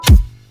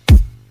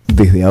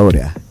Desde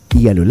ahora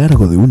y a lo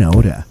largo de una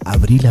hora,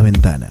 abrí la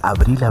ventana.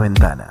 Abrí la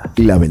ventana.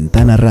 La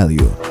Ventana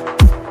Radio.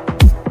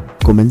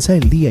 Comenzá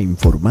el día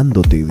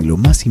informándote de lo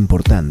más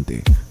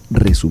importante,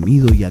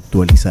 resumido y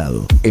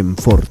actualizado, en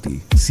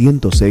Forti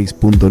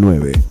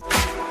 106.9.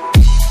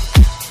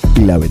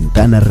 La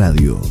Ventana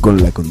Radio,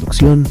 con la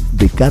conducción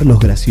de Carlos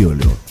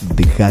Graciolo.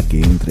 Deja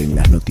que entren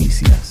las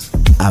noticias.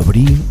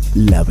 Abrí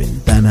la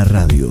Ventana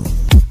Radio.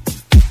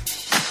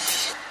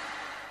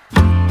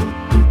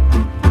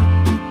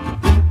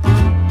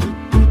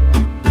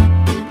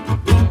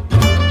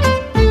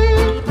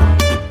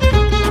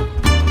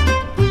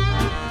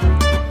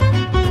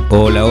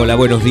 Hola, hola,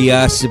 buenos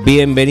días,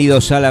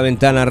 bienvenidos a La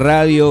Ventana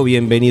Radio,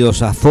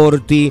 bienvenidos a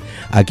Forti.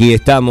 Aquí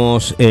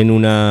estamos en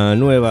una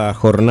nueva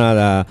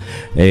jornada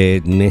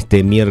en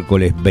este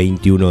miércoles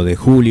 21 de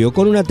julio,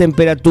 con una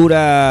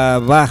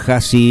temperatura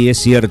baja, sí es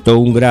cierto,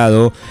 1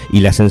 grado, y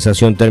la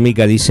sensación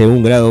térmica dice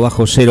 1 grado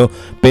bajo cero,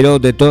 pero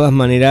de todas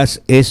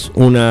maneras es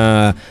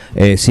una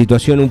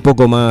situación un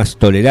poco más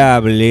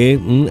tolerable,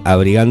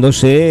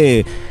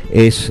 abrigándose.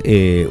 Es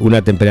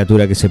una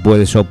temperatura que se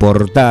puede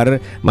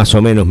soportar, más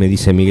o menos, me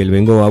dice Miguel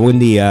Bengoa. Buen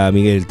día,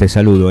 Miguel, te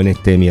saludo en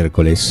este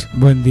miércoles.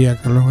 Buen día,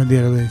 Carlos, buen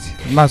día, audiencia.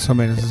 Más o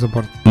menos se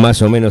soporta. Más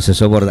o menos se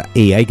soporta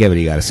y hay que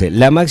abrigarse.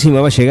 La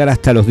máxima va a llegar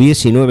hasta los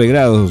 19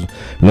 grados,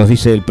 nos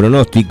dice el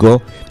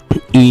pronóstico,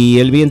 y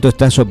el viento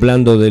está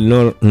soplando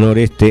del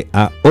noreste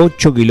a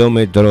 8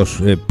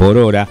 kilómetros por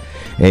hora.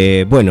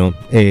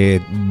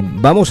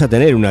 Vamos a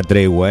tener una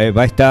tregua,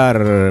 va a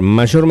estar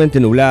mayormente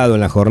nublado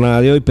en la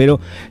jornada de hoy, pero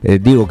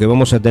digo que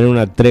vamos a tener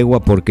una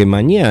tregua porque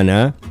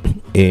mañana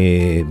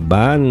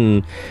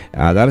van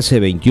a darse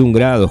 21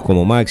 grados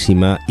como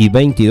máxima y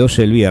 22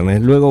 el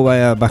viernes. Luego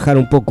va a bajar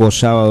un poco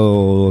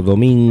sábado,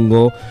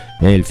 domingo,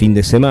 el fin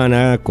de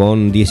semana,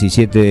 con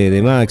 17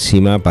 de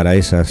máxima para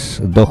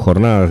esas 2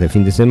 jornadas de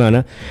fin de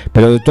semana,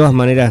 pero de todas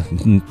maneras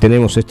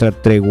tenemos esta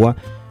tregua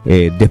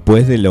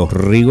después de los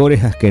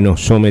rigores a que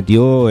nos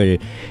sometió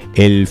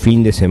el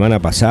fin de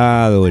semana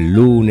pasado, el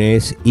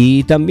lunes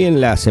y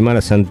también las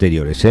semanas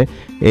anteriores.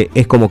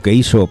 Es como que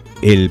hizo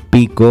el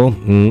pico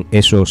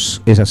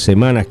esas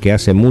semanas que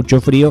hace mucho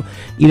frío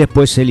y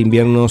después el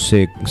invierno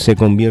se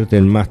convierte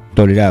en más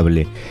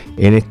tolerable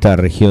en esta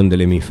región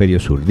del hemisferio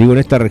sur. Digo en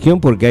esta región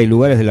porque hay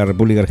lugares de la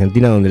República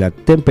Argentina donde la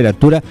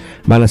temperatura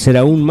van a ser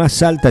aún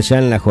más alta ya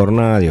en la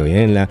jornada de hoy.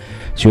 En la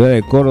ciudad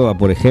de Córdoba,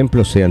 por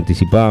ejemplo, se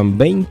anticipaban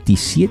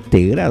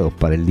 27 grados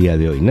para el día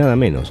de hoy, nada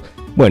menos.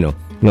 Bueno,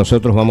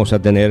 nosotros vamos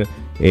a tener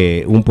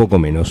un poco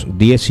menos,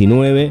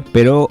 19,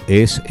 pero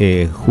es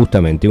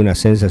justamente una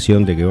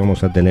sensación de que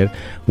vamos a tener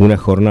una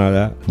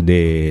jornada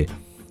de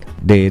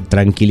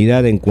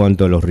tranquilidad en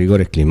cuanto a los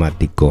rigores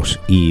climáticos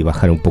y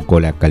bajar un poco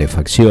la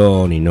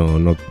calefacción y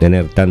no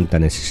tener tanta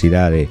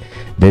necesidad de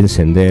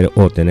encender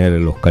o tener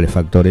los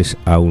calefactores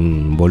a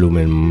un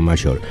volumen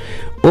mayor.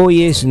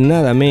 Hoy es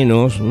nada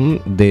menos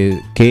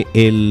que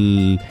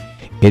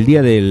el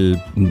día del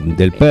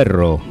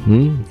perro,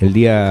 el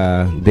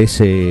día de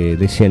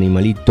ese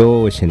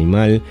animalito, ese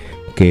animal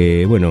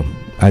que, bueno,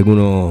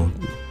 alguno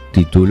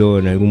tituló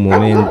en algún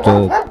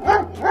momento.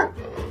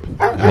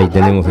 Ahí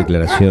tenemos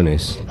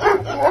declaraciones.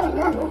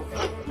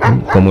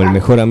 Como el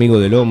mejor amigo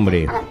del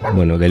hombre,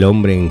 bueno, del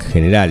hombre en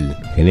general,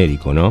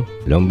 genérico, ¿no?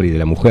 El hombre y de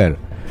la mujer.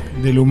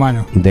 Del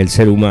humano. Del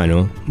ser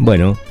humano.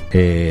 Bueno,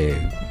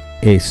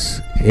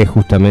 es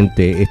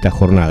justamente esta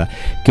jornada,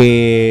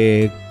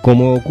 que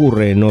como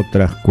ocurre en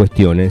otras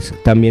cuestiones,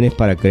 también es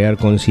para crear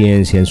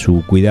conciencia en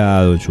su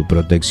cuidado, en su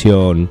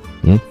protección,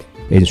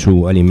 en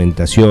su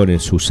alimentación, en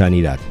su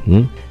sanidad.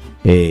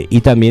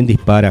 Y también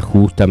dispara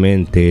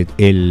justamente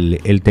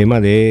el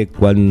tema de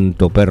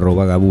cuánto perro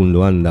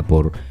vagabundo anda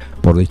por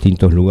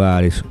distintos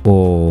lugares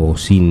o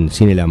sin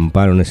el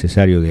amparo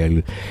necesario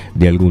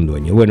de algún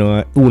dueño.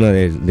 Bueno, una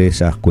de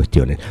esas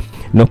cuestiones.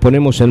 Nos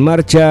ponemos en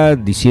marcha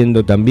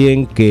diciendo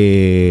también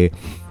que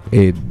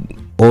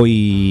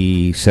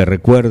hoy se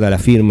recuerda la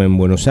firma en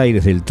Buenos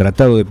Aires del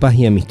Tratado de Paz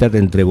y Amistad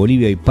entre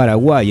Bolivia y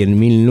Paraguay en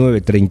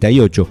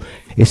 1938.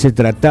 Ese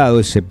tratado,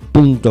 ese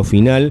punto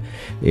final,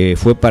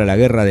 fue para la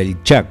Guerra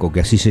del Chaco, que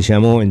así se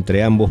llamó,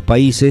 entre ambos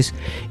países,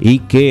 y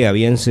que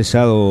habían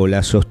cesado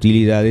las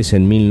hostilidades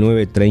en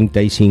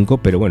 1935,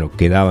 pero bueno,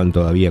 quedaban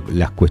todavía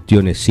las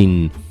cuestiones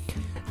sin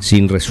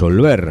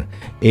resolver.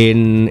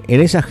 En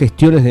esas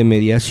gestiones de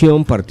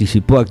mediación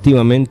participó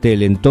activamente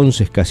el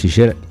entonces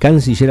canciller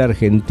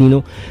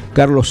argentino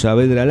Carlos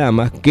Saavedra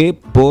Lamas, que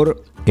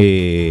por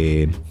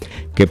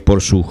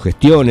sus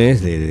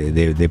gestiones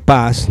de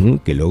paz,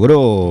 que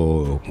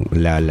logró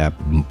la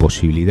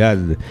posibilidad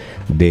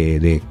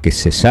de que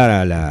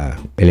cesara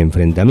el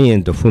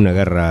enfrentamiento. Fue una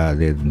guerra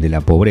de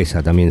la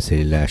pobreza, también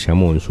se la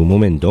llamó en su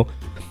momento.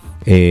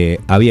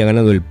 Había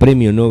ganado el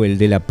Premio Nobel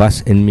de la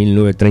Paz en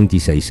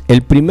 1936.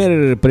 El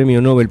primer premio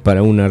Nobel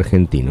para un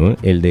argentino,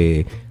 el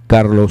de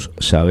Carlos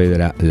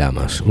Saavedra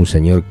Lamas, un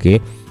señor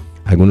que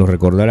algunos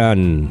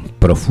recordarán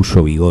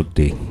profuso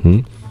bigote,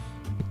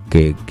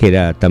 que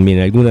era también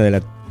alguna de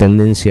la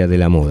tendencia de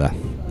la moda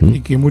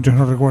Y que muchos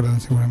no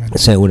recuerdan, seguramente.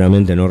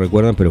 Seguramente no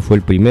recuerdan, pero fue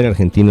el primer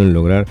argentino en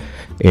lograr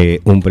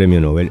un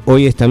premio Nobel.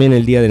 Hoy es también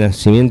el día de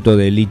nacimiento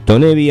de Lito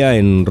Nebbia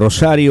en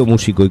Rosario,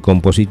 músico y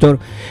compositor.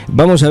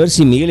 Vamos a ver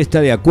si Miguel está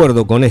de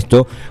acuerdo con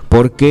esto,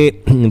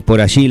 porque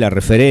por allí la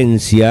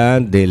referencia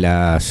de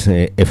las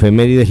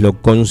efemérides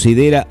lo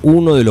considera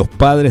uno de los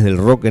padres del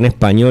rock en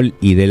español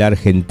y del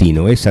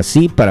argentino. ¿Es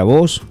así para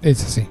vos?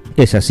 Es así.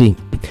 Es así.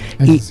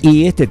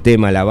 Y este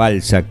tema, la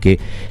balsa, que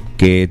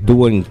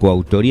tuvo en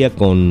coautoría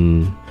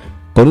con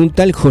un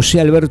tal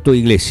José Alberto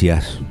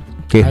Iglesias,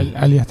 que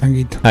alias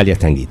Tanguito. Alias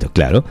Tanguito,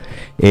 claro.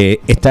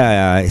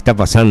 Está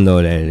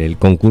pasando el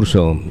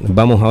concurso,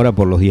 vamos ahora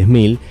por los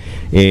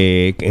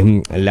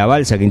 10.000. La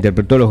balsa que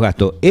interpretó Los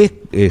Gastos,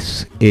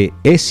 ¿es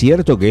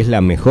cierto que es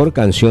la mejor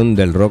canción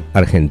del rock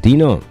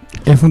argentino?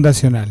 Es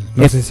fundacional,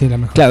 no sé si es la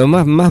mejor. Claro,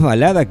 más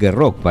balada que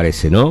rock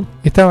parece, ¿no?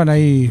 Estaban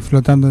ahí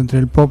flotando entre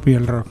el pop y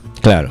el rock.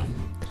 Claro.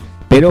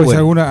 Pero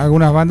pues bueno,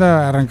 algunas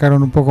bandas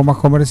arrancaron un poco más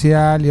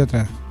comercial y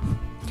otras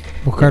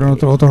buscaron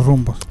otros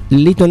rumbos.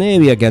 Lito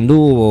Nebbia, que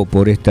anduvo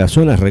por estas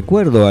zonas,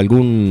 recuerdo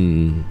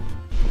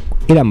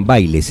eran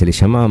bailes, se les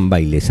llamaban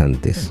bailes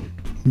antes.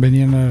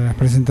 Venían a las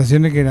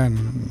presentaciones que eran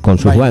con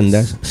sus bailes,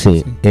 bandas,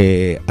 sí.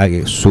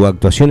 Su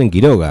actuación en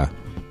Quiroga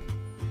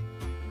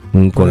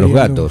con Los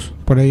Gatos.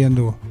 Por ahí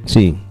anduvo.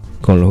 Sí,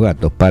 con Los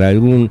Gatos, para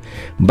algún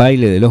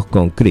baile de los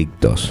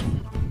Concriptos.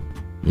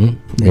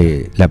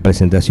 La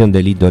presentación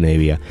de Lito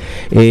Nebbia,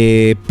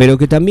 pero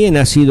que también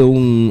ha sido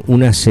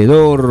un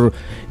hacedor.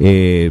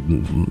 Él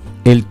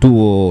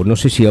tuvo, no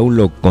sé si aún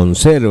lo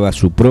conserva,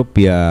 su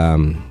propio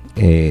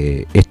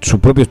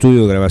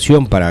estudio de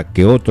grabación para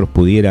que otros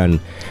pudieran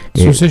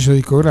su sello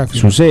discográfico.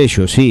 Su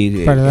sello,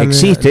 sí.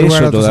 ¿Existe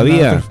eso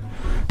todavía?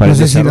 No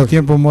sé si en los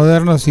tiempos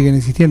modernos siguen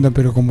existiendo,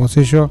 pero como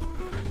sello,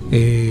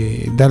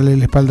 darle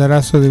el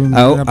espaldarazo de una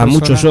persona, a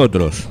muchos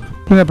otros.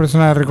 Una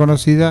persona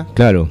reconocida,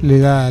 claro, le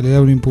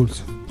da un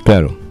impulso.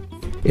 Claro.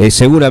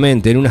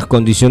 Seguramente en unas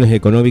condiciones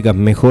económicas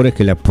mejores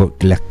que las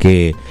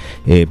que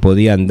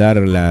podían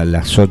dar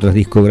las otras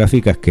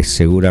discográficas, que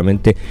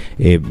seguramente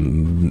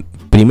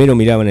primero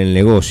miraban el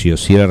negocio,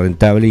 si era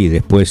rentable, y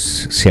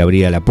después se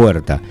abría la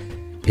puerta.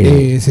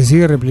 Se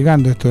sigue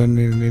replicando esto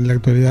en la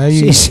actualidad.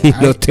 Sí,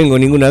 no tengo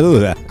ninguna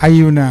duda.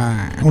 Hay un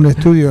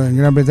estudio en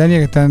Gran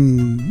Bretaña que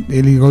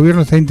el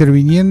gobierno está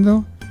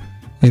interviniendo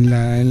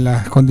en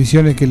las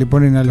condiciones que le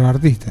ponen a los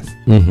artistas.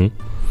 Uh-huh.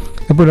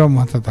 Después lo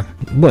vamos a tratar.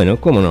 Bueno,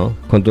 cómo no,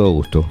 con todo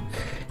gusto.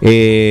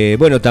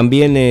 Bueno,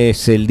 también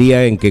es el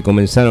día en que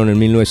comenzaron en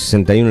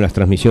 1961 las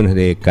transmisiones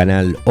de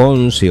Canal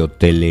 11 o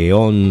Tele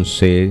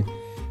 11,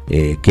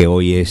 que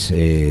hoy es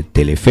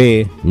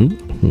Telefe,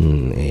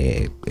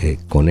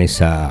 con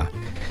esa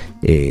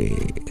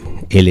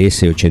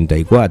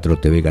LS84,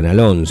 TV Canal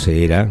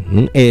 11 era.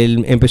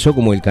 Él empezó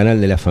como el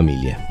canal de la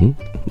familia.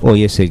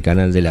 Hoy es el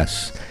canal de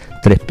las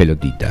tres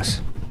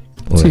pelotitas.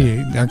 Sí,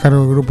 a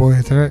cargo de grupos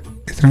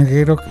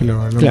extranjeros que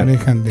lo claro,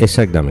 manejan.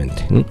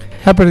 Exactamente.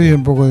 Ha perdido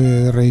un poco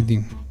de rating,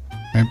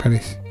 me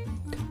parece.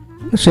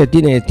 No sé,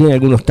 tiene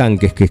algunos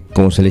tanques, que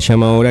como se le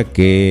llama ahora,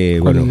 que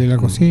bueno, el de la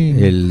cocina,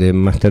 el de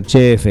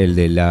Masterchef, el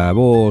de La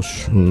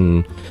Voz,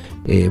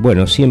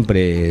 bueno,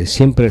 siempre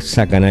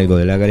sacan algo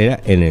de la galera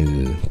en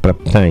el prime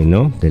time,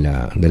 ¿no? de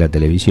la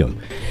televisión.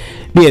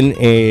 Bien,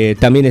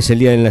 también es el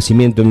día del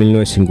nacimiento en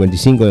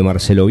 1955 de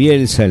Marcelo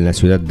Bielsa en la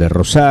ciudad de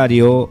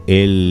Rosario,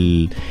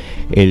 el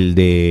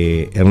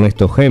de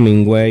Ernesto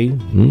Hemingway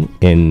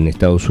en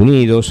Estados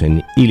Unidos,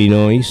 en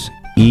Illinois,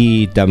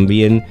 y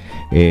también,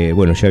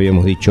 bueno, ya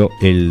habíamos dicho,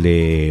 el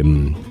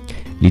de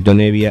Lito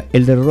Nebbia,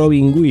 el de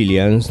Robin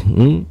Williams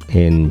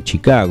en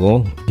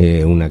Chicago,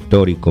 un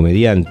actor y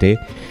comediante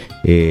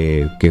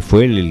que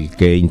fue el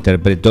que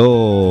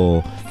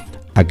interpretó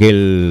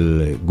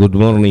aquel Good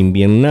Morning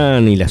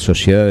Vietnam y La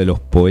Sociedad de los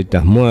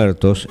Poetas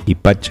Muertos y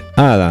Patch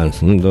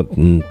Adams,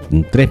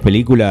 tres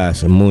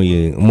películas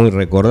muy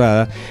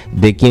recordadas,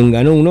 de quien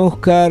ganó un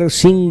Oscar,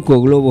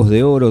 5 Globos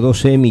de Oro,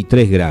 2 Emmy y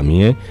 3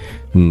 Grammy,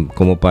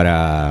 como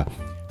para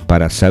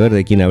saber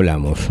de quién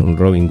hablamos.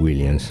 Robin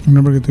Williams, un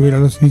hombre que tuviera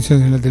los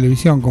inicios en la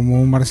televisión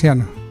como un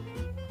marciano.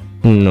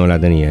 No la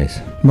tenía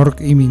esa.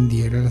 Mork y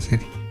Mindy era la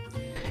serie.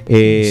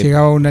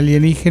 Llegaba un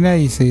alienígena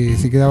y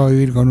se quedaba a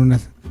vivir con una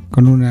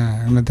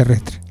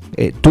terrestre.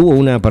 Tuvo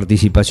una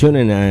participación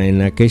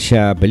en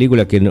aquella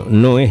película que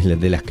no es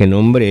de las que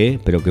nombré,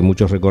 pero que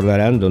muchos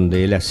recordarán,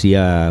 donde él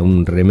hacía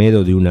un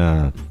remedo de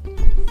una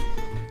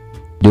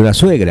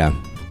suegra.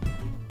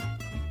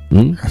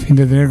 A fin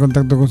de tener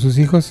contacto con sus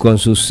hijos. Con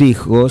sus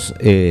hijos,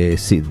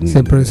 sí,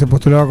 se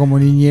postulaba como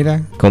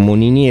niñera. Como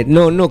niñera,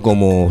 no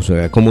como, o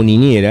sea, como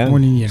niñera. Como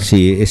niñera.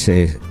 Sí,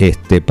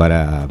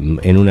 para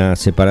en una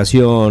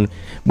separación,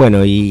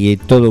 bueno, y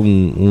toda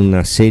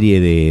una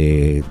serie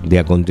de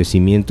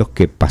acontecimientos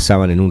que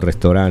pasaban en un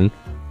restaurante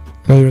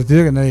Lo divertido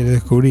es que nadie lo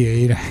descubría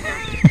y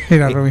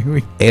era Robbie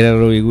Williams. Era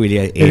Robbie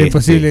Williams. Era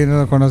imposible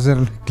no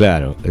conocerlo.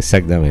 Claro,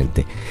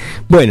 exactamente.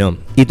 Bueno,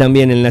 y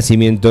también el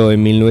nacimiento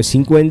en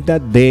 1950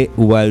 de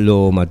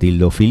Ubaldo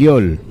Matildo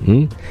Filiol,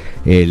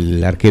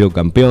 el arquero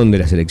campeón de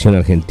la selección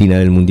argentina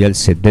del Mundial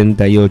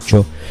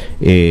 78,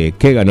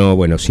 que ganó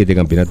 7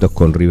 campeonatos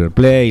con River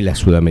Plate, la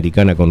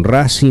Sudamericana con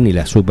Racing y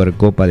la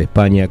Supercopa de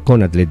España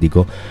con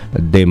Atlético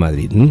de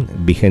Madrid.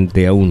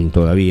 Vigente aún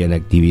todavía en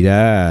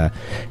actividad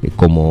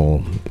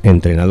como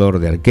entrenador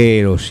de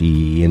arqueros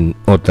y en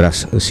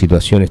otras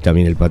situaciones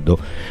también el Pato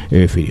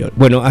Filiol.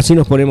 Bueno, así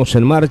nos ponemos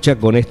en marcha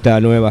con esta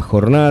nueva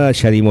jornada.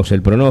 Ya dimos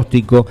el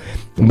pronóstico.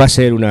 Va a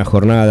ser una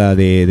jornada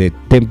de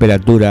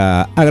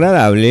temperatura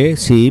agradable,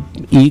 sí,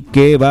 y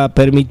que va a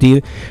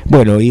permitir,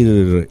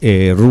 ir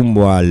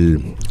rumbo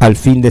al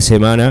fin de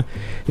semana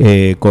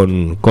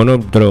con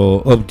otro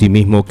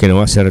optimismo, que no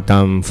va a ser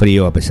tan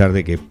frío, a pesar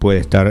de que puede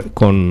estar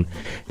con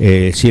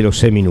cielo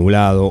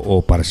seminublado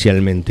o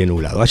parcialmente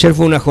nublado. Ayer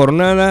fue una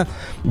jornada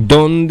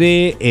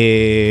donde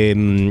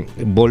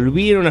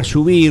volvieron a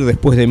subir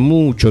después de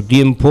mucho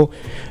tiempo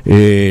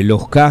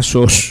los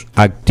casos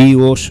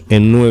activos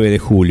en 9 de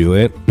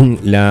julio.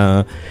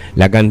 La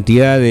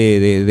cantidad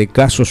de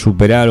casos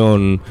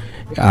superaron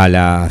a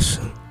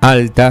las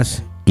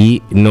altas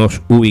y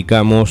nos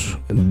ubicamos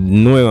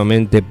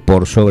nuevamente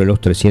por sobre los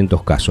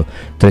 300 casos,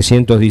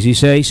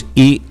 316,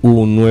 y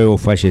un nuevo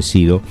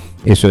fallecido.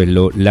 Eso es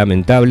lo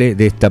lamentable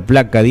de esta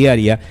placa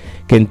diaria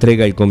que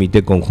entrega el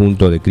Comité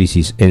Conjunto de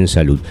Crisis en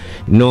Salud.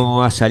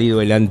 No ha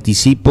salido el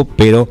anticipo,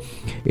 pero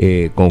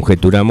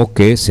conjeturamos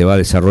que se va a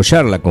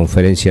desarrollar la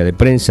conferencia de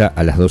prensa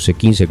a las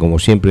 12:15, como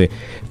siempre,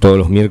 todos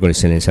los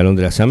miércoles en el Salón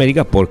de las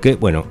Américas, porque,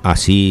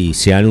 así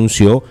se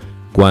anunció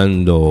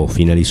cuando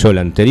finalizó el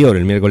anterior,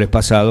 el miércoles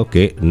pasado,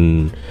 que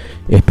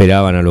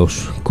esperaban a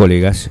los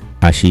colegas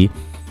allí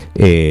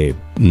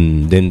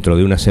dentro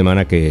de una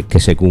semana que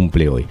se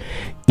cumple hoy.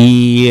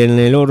 Y en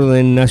el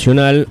orden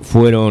nacional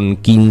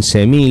fueron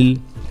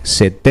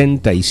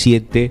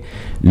 15.077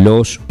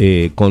 los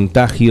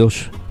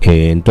contagios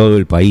en todo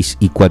el país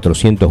y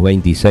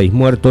 426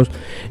 muertos.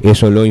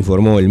 Eso lo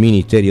informó el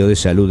Ministerio de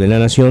Salud de la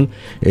Nación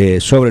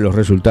sobre los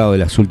resultados de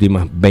las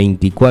últimas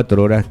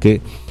 24 horas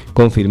que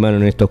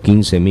confirmaron estos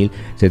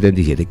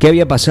 15.077. ¿Qué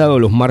había pasado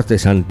los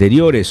martes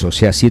anteriores, o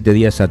sea, 7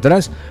 días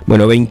atrás?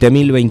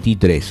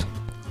 20.023.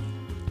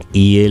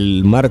 Y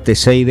el martes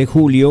 6 de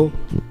julio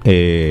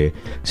se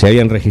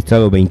habían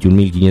registrado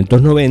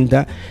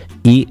 21.590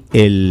 y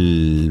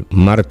el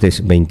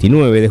martes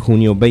 29 de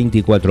junio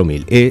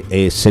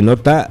 24.000. Se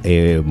nota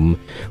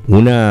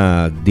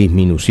una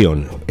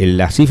disminución.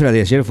 Las cifras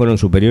de ayer fueron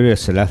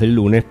superiores a las del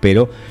lunes,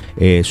 pero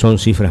son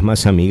cifras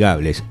más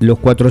amigables. Los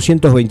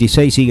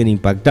 426 siguen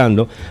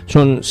impactando,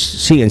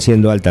 siguen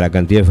siendo alta la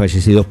cantidad de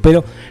fallecidos,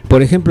 pero,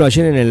 por ejemplo,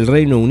 ayer en el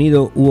Reino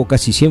Unido hubo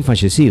casi 100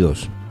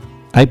 fallecidos.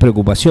 Hay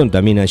preocupación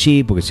también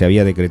allí porque se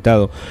había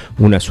decretado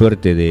una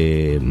suerte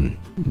de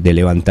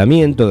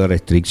levantamiento de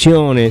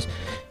restricciones,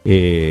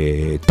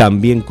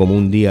 también como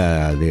un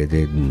día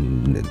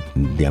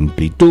de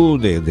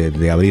amplitud,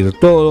 de abrir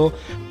todo,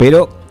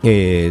 pero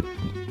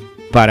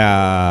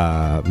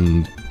para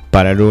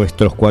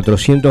nuestros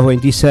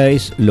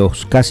 426,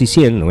 los casi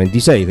 100,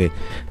 96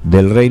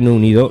 del Reino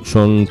Unido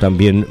son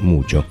también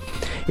mucho.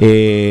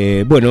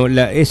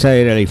 Esa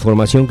era la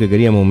información que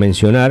queríamos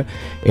mencionar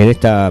en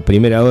esta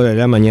primera hora de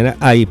la mañana.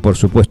 Hay, por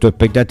supuesto,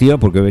 expectativa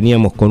porque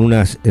veníamos con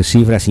unas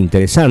cifras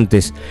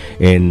interesantes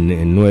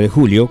en 9 de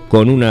julio,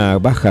 con una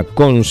baja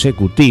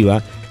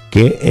consecutiva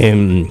que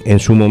en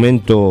su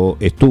momento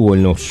estuvo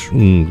en los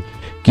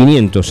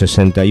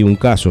 561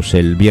 casos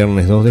el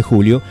viernes 2 de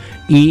julio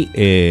y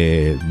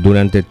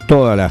durante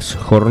todas las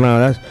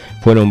jornadas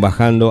fueron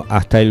bajando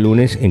hasta el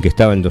lunes, en que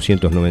estaba en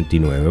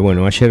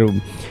 299. Ayer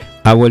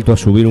ha vuelto a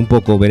subir un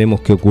poco,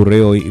 veremos qué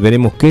ocurre hoy,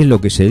 veremos qué es lo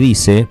que se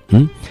dice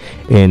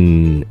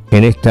en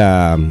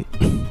esta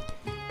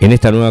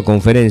nueva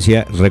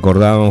conferencia.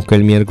 Recordábamos que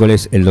el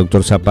miércoles el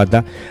doctor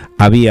Zapata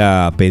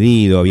había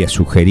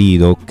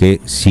sugerido que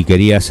si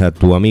querías a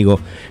tu amigo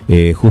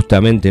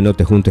justamente no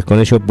te juntes con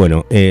ellos.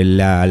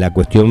 La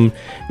cuestión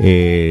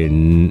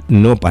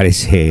no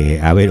parece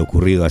haber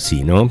ocurrido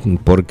así, ¿no?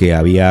 Porque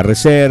había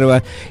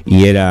reservas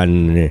y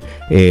eran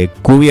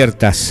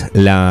cubiertas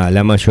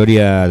la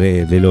mayoría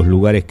de los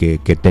lugares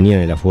que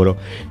tenían el aforo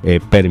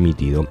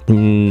permitido.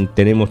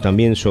 Tenemos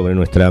también sobre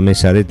nuestra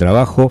mesa de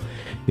trabajo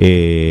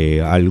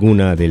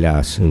algunas de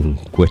las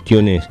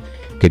cuestiones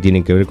que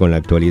tienen que ver con la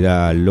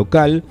actualidad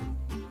local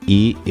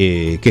y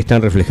que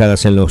están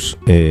reflejadas en los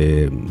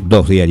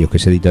dos diarios que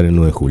se editan el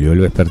 9 de julio, el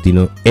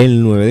vespertino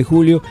el 9 de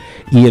julio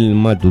y el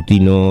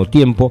matutino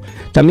Tiempo.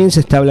 También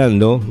se está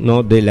hablando,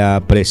 ¿no?, de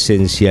la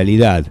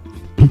presencialidad.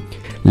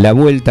 La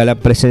vuelta a la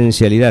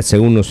presencialidad,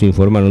 según nos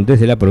informaron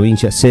desde la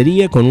provincia,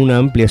 sería con una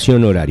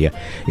ampliación horaria.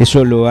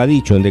 Eso lo ha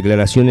dicho en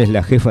declaraciones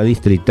la jefa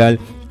distrital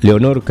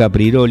Leonor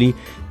Capriroli,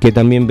 que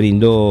también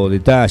brindó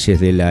detalles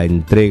de la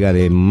entrega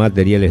de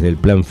materiales del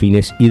Plan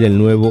Fines y del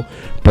nuevo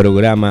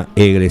programa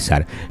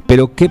Egresar.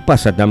 Pero ¿qué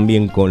pasa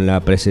también con la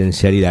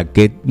presencialidad?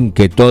 Que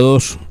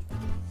todos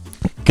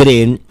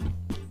creen,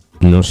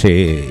 no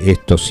sé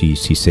esto si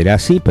será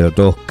así, pero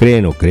todos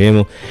creen o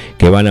creemos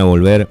que van a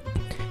volver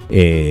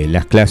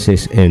las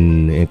clases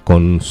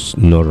con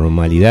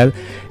normalidad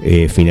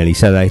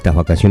finalizada estas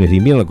vacaciones de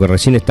invierno, que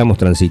recién estamos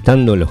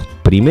transitando los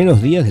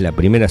primeros días de la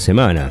primera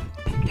semana.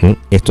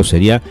 Esto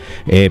sería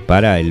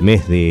para el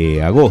mes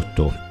de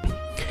agosto.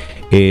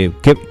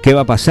 ¿Qué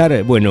va a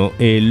pasar? Bueno,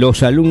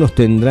 los alumnos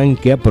tendrán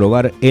que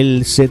aprobar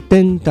el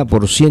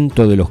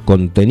 70% de los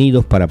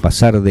contenidos para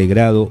pasar de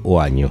grado o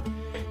año.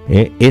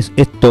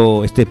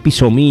 Este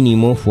piso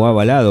mínimo fue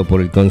avalado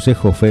por el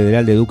Consejo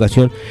Federal de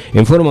Educación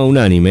en forma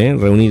unánime,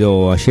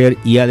 reunido ayer,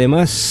 y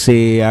además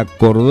se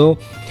acordó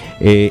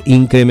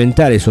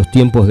incrementar esos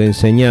tiempos de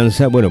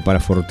enseñanza,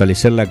 para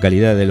fortalecer la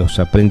calidad de los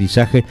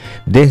aprendizajes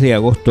desde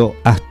agosto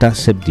hasta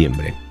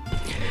septiembre.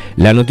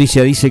 La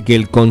noticia dice que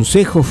el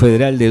Consejo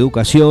Federal de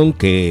Educación,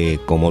 que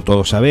como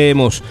todos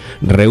sabemos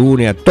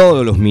reúne a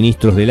todos los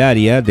ministros del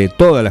área de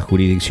todas las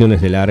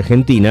jurisdicciones de la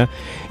Argentina,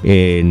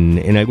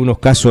 en algunos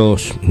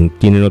casos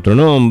tienen otro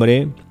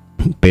nombre,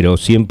 pero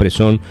siempre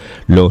son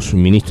los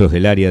ministros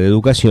del área de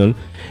educación,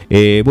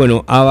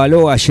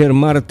 avaló ayer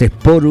martes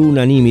por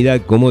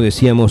unanimidad, como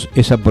decíamos,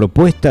 esa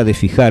propuesta de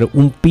fijar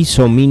un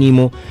piso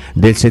mínimo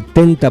del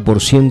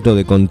 70%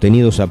 de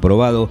contenidos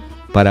aprobados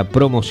para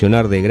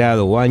promocionar de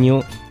grado o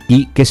año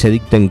y que se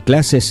dicten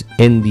clases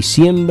en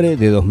diciembre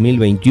de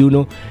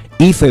 2021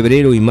 y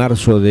febrero y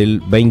marzo del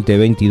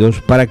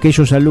 2022 para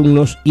aquellos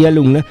alumnos y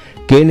alumnas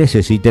que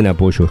necesiten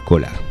apoyo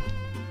escolar.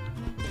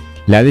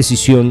 La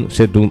decisión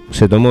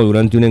se tomó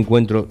durante un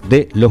encuentro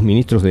de los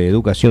ministros de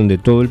Educación de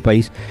todo el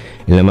país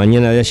en la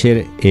mañana de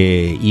ayer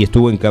y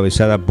estuvo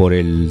encabezada por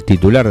el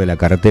titular de la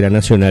cartera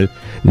nacional,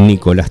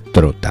 Nicolás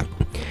Trota.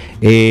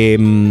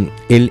 El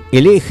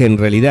eje en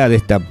realidad de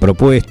esta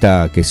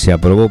propuesta que se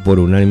aprobó por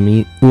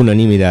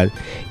unanimidad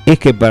es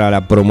que para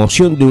la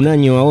promoción de un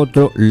año a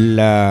otro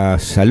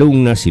las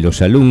alumnas y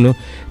los alumnos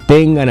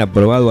tengan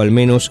aprobado al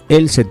menos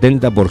el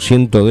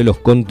 70% de los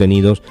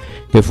contenidos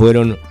que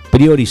fueron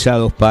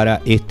priorizados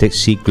para este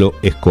ciclo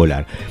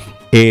escolar.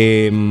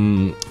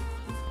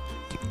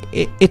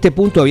 Este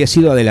punto había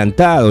sido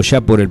adelantado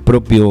ya por el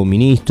propio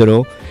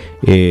ministro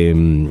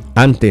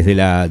antes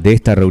de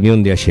esta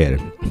reunión de ayer.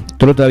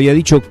 Trota había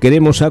dicho: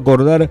 queremos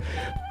acordar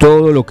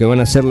todo lo que van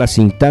a ser las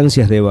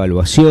instancias de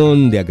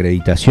evaluación, de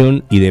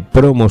acreditación y de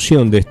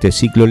promoción de este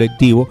ciclo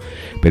lectivo,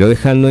 pero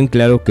dejando en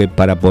claro que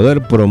para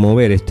poder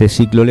promover este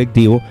ciclo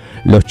lectivo,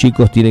 los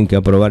chicos tienen que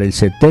aprobar el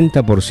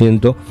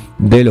 70%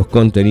 de los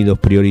contenidos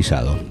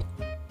priorizados.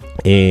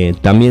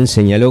 También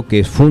señaló que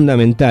es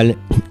fundamental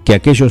que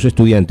aquellos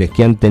estudiantes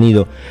que han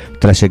tenido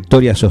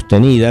trayectorias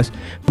sostenidas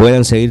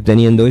puedan seguir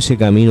teniendo ese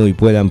camino y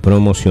puedan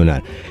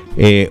promocionar.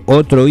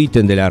 Otro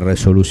ítem de la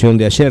resolución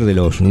de ayer de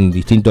los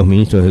distintos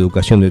ministros de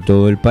educación de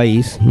todo el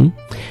país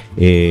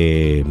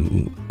que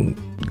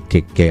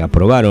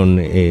aprobaron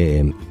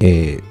en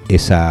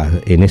esa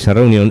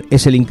reunión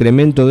es el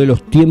incremento de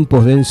los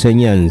tiempos de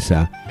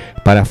enseñanza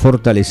para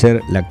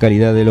fortalecer la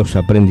calidad de los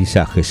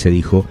aprendizajes, se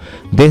dijo,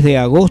 desde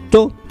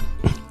agosto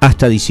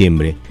hasta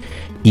diciembre,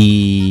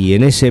 y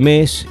en ese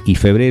mes y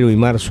febrero y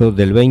marzo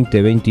del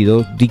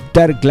 2022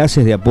 dictar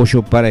clases de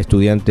apoyo para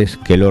estudiantes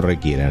que lo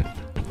requieran.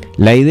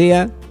 La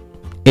idea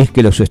es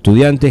que los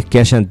estudiantes que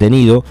hayan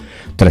tenido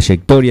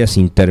trayectorias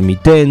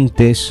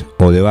intermitentes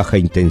o de baja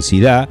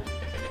intensidad,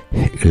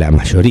 la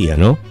mayoría,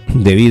 ¿no?,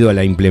 debido a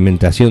la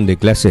implementación de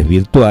clases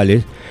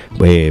virtuales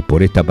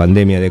por esta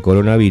pandemia de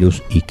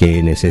coronavirus y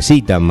que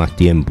necesitan más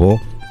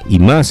tiempo y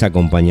más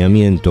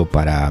acompañamiento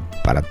para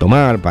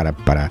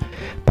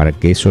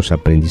que esos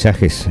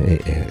aprendizajes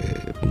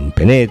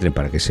penetren,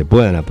 para que se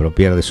puedan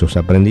apropiar de esos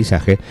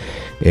aprendizajes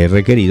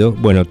requeridos,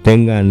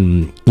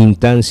 tengan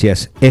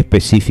instancias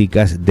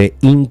específicas de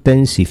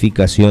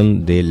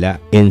intensificación de la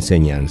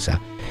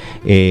enseñanza.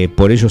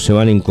 Por ello se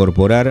van a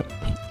incorporar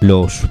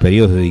los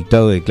periodos de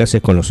dictado de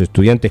clases con los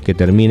estudiantes que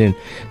terminen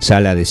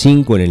sala de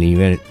 5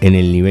 en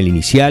el nivel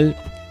inicial,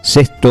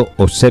 sexto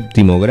o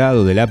séptimo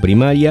grado de la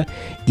primaria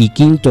y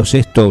quinto,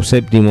 sexto o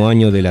séptimo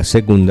año de la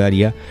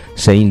secundaria,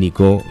 se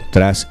indicó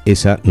tras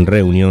esa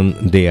reunión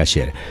de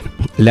ayer.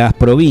 Las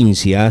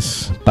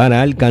provincias,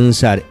 para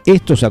alcanzar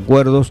estos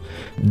acuerdos,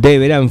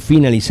 deberán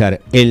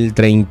finalizar el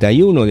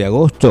 31 de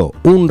agosto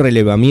un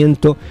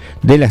relevamiento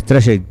de las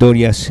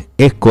trayectorias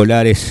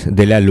escolares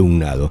del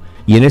alumnado.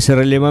 Y en ese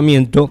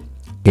relevamiento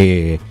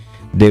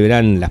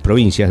las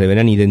provincias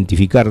deberán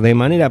identificar de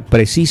manera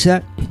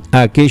precisa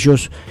a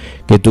aquellos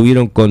que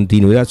tuvieron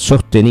continuidad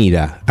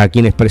sostenida, a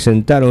quienes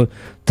presentaron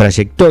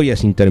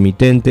trayectorias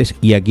intermitentes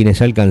y a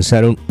quienes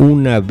alcanzaron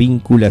una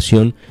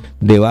vinculación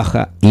de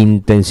baja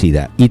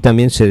intensidad. Y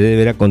también se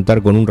deberá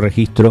contar con un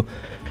registro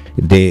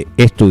de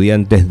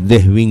estudiantes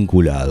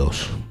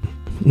desvinculados.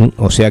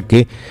 O sea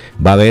que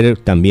va a haber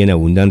también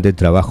abundante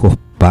trabajo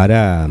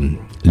para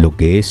lo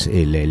que es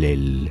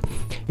el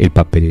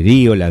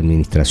papelerío, la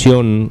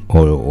administración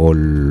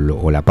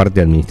o la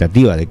parte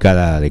administrativa de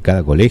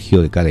cada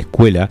colegio, de cada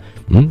escuela,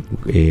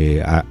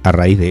 a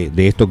raíz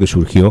de esto que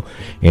surgió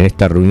en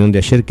esta reunión de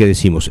ayer, que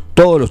decimos,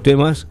 todos los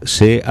temas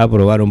se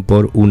aprobaron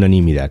por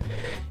unanimidad.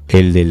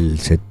 El del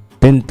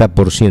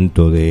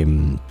 70%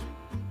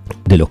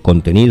 de los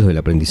contenidos, del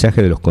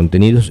aprendizaje de los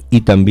contenidos,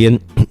 y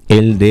también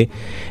el de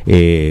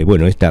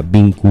esta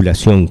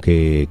vinculación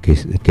que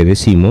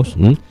decimos,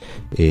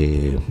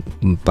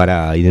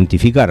 para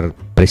identificar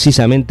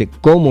precisamente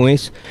cómo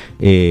es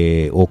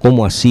o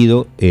cómo ha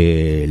sido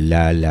el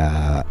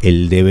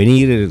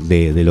devenir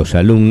de los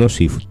alumnos,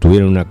 si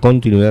tuvieron una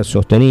continuidad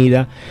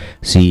sostenida,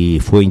 si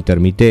fue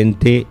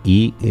intermitente,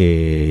 y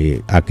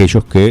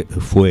aquellos que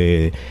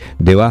fue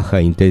de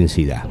baja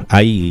intensidad.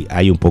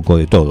 Hay un poco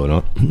de todo,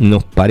 ¿no?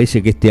 Nos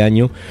parece que este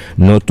año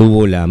no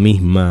tuvo la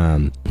misma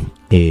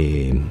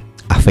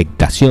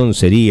afectación,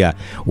 sería,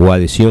 o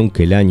adhesión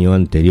que el año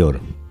anterior.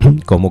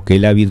 Como que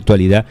la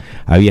virtualidad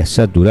había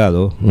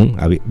saturado,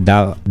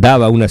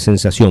 daba una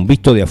sensación,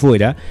 visto de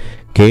afuera,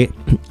 que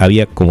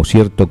había como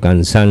cierto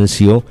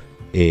cansancio,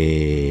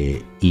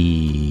 y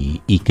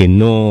que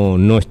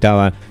no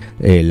estaba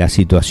la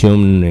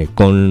situación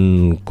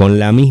con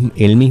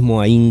el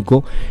mismo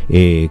ahínco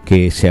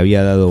que se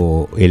había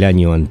dado el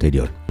año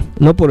anterior.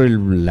 No por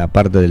la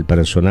parte del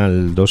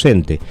personal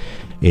docente,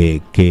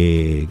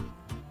 que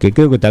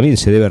creo que también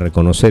se debe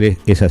reconocer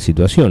esa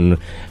situación,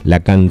 la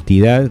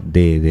cantidad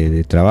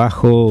de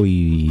trabajo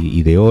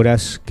y de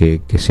horas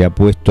que se ha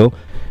puesto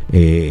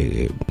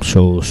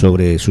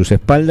sobre sus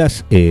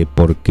espaldas,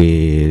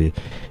 porque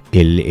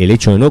el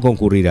hecho de no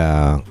concurrir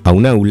a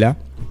un aula,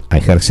 a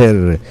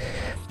ejercer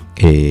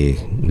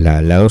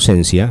la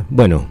docencia,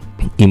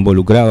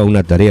 involucraba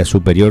una tarea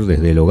superior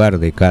desde el hogar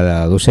de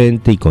cada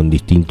docente y con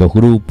distintos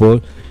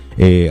grupos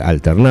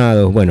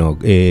alternados.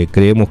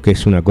 Creemos que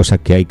es una cosa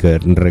que hay que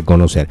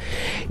reconocer.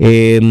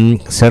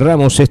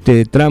 Cerramos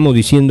este tramo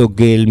diciendo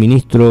que el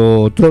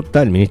ministro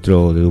Trota, el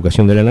ministro de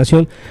Educación de la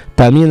Nación,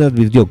 también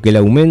advirtió que el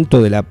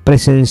aumento de la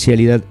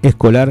presencialidad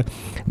escolar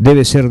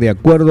debe ser de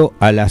acuerdo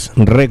a las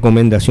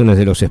recomendaciones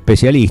de los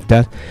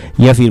especialistas,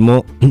 y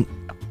afirmó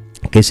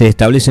que se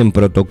establecen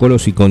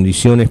protocolos y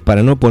condiciones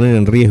para no poner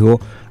en riesgo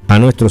a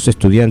nuestros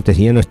estudiantes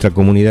y a nuestra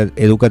comunidad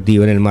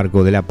educativa en el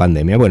marco de la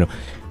pandemia.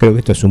 Creo que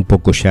esto es un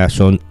poco, ya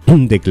son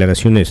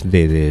declaraciones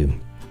de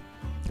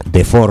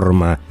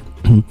forma.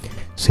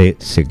 Se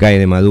cae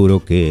de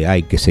maduro que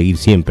hay que seguir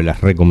siempre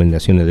las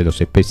recomendaciones de los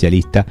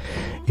especialistas,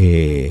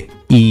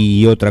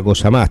 y otra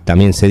cosa más,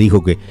 también se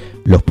dijo que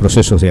los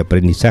procesos de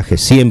aprendizaje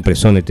siempre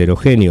son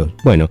heterogéneos.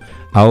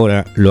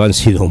 Ahora lo han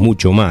sido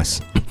mucho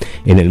más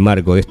en el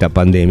marco de esta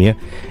pandemia,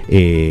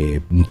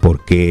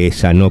 porque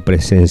esa no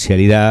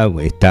presencialidad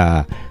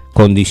está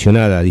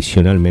condicionada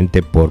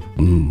adicionalmente por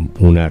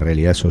una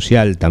realidad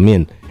social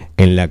también,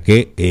 en la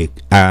que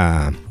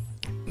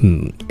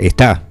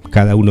está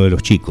cada uno de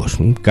los chicos.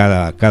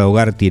 Cada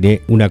hogar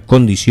tiene una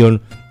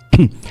condición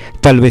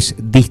tal vez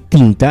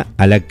distinta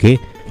a la que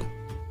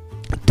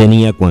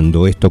tenía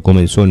cuando esto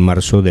comenzó en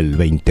marzo del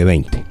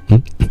 2020,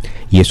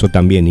 y eso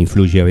también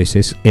influye a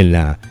veces en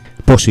la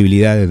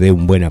posibilidad de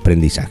un buen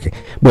aprendizaje.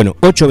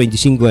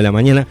 8:25 de la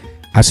mañana,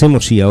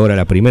 hacemos ahora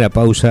la primera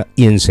pausa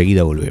y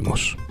enseguida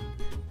volvemos.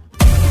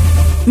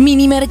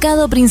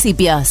 Minimercado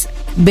Principios.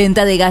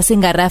 Venta de gas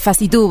en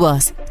garrafas y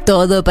tubos.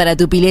 Todo para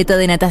tu pileta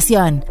de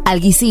natación.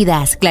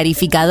 Algicidas,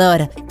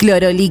 clarificador,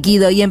 cloro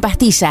líquido y en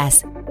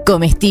pastillas.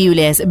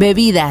 Comestibles,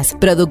 bebidas,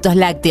 productos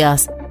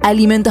lácteos.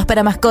 Alimentos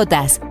para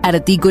mascotas,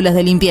 artículos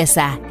de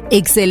limpieza.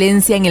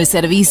 Excelencia en el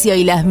servicio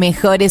y las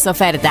mejores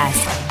ofertas.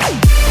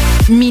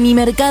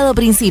 Minimercado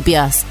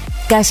Principios.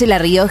 Calle La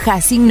Rioja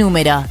sin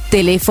número.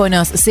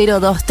 Teléfonos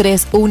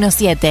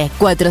 02317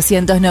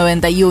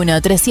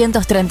 491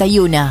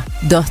 331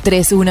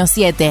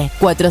 2317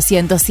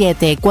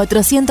 407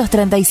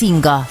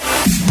 435.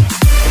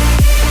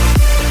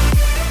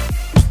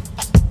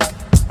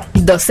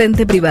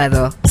 Docente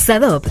privado.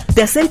 SADOP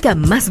te acerca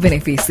más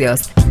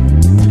beneficios.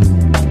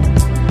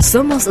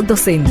 Somos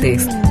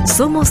docentes.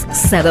 Somos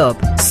SADOP.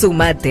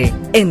 Sumate.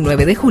 En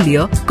 9 de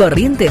julio,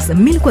 Corrientes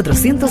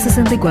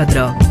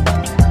 1464.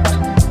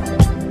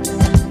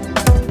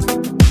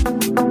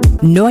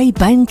 No hay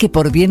pan que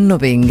por bien no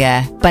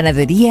venga.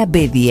 Panadería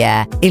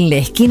Bedia, en la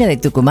esquina de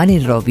Tucumán y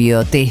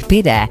Robbio, te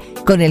espera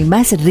con el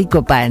más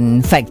rico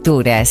pan,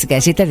 facturas,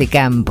 galleta de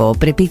campo,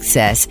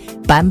 prepizzas,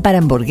 pan para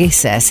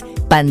hamburguesas,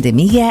 pan de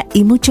miga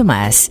y mucho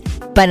más.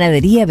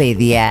 Panadería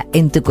Bedia,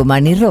 en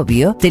Tucumán y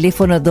Robbio,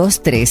 teléfono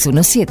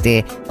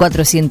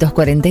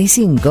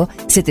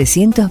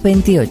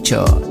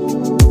 2317-445-728.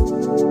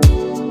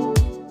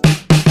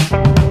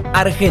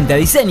 Argenta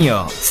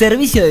Diseño,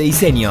 servicio de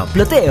diseño,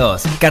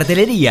 ploteos,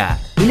 cartelería,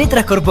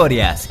 letras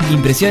corpóreas,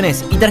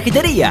 impresiones y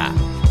tarjetería.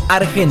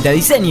 Argenta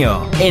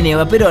Diseño, en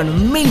Eva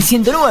Perón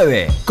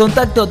 1109,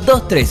 contacto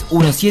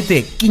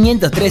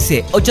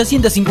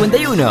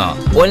 2317-513-851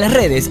 o en las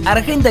redes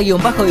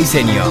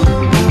Argenta-Diseño.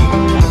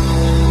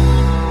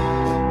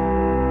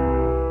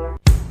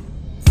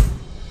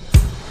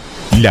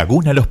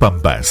 Laguna Los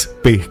Pampas,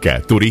 pesca,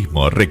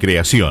 turismo,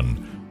 recreación.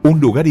 Un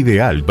lugar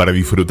ideal para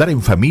disfrutar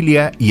en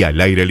familia y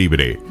al aire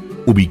libre.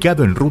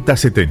 Ubicado en Ruta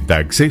 70,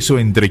 acceso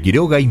entre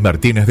Quiroga y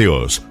Martínez de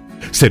Hoz.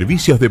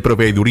 Servicios de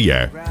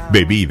proveeduría,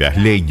 bebidas,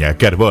 leña,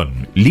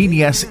 carbón,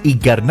 líneas y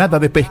carnada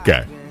de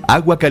pesca.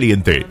 Agua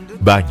caliente,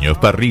 baños,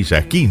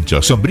 parrillas,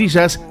 quinchos,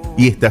 sombrillas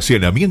y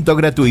estacionamiento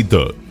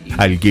gratuito.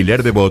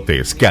 Alquiler de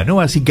botes,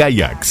 canoas y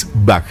kayaks,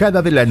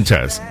 bajada de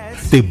lanchas.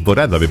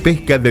 Temporada de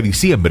pesca de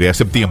diciembre a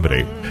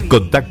septiembre.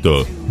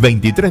 Contacto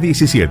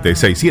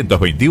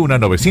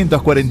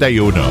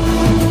 2317-621-941.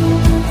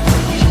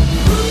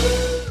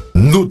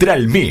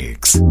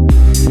 Nutralmix.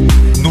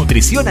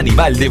 Nutrición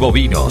animal de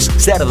bovinos,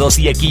 cerdos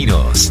y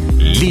equinos.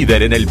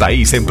 Líder en el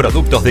país en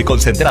productos de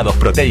concentrados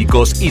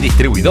proteicos y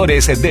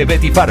distribuidores de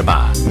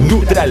Betifarma.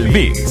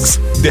 Nutralmix.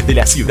 Desde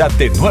la ciudad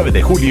de 9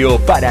 de julio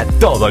para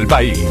todo el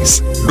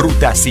país.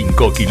 Ruta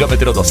 5,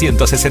 kilómetro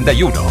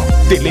 261.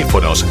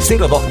 Teléfonos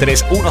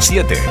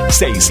 02317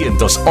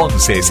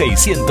 611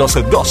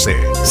 612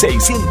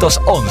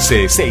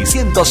 611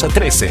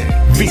 613.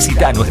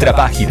 Visita nuestra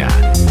página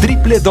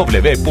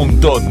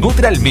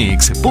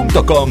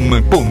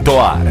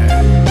www.nutralmix.com.ar.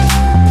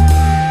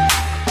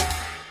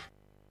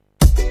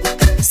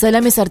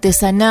 Salames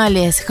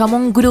artesanales,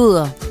 jamón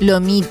crudo,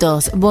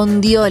 lomitos,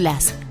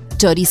 bondiolas,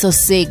 chorizos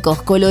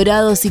secos,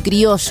 colorados y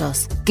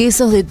criollos,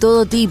 quesos de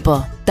todo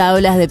tipo,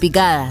 tablas de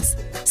picadas.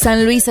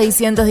 San Luis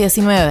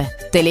 619,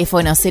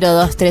 teléfono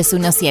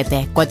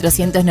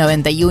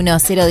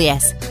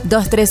 02317-491-010,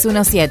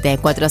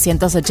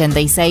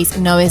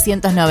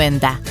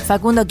 2317-486-990.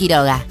 Facundo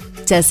Quiroga,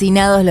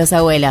 Chacinados los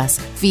Abuelos,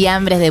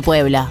 Fiambres de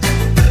Pueblo.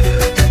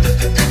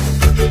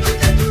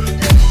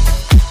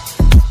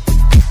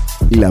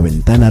 La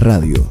Ventana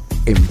Radio,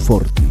 en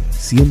Forti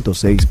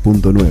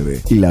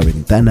 106.9. La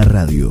Ventana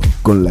Radio,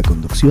 con la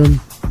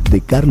conducción de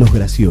Carlos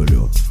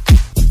Graciolo.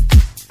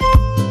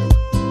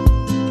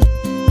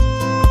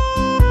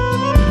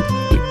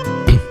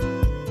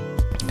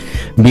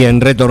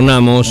 Bien,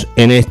 retornamos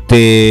en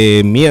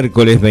este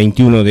miércoles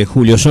 21 de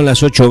julio. Son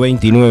las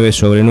 8:29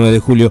 sobre 9 de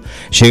julio.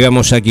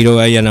 Llegamos a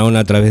Quiroga y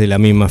Anaona a través de la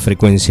misma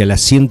frecuencia, la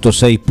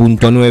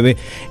 106.9,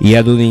 y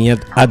a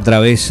Dudiñat a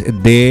través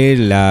de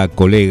la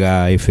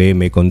colega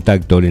FM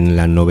Contacto en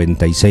la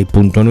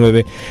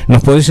 96.9.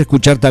 Nos podés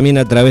escuchar también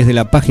a través de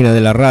la página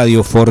de la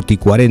radio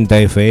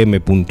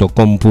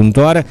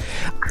forti40fm.com.ar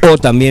o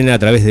también a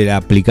través de la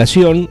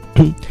aplicación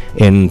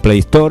en Play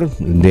Store,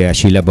 de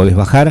allí la podés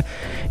bajar.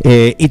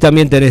 Y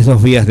también tenés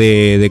dos vías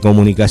de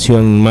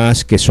comunicación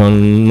más, que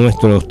son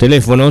nuestros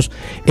teléfonos: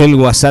 el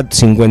WhatsApp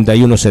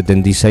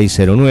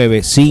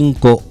 517609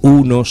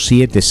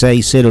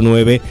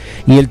 517609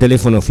 y el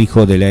teléfono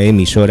fijo de la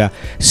emisora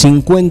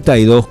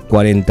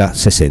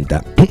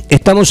 524060.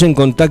 Estamos en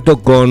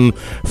contacto con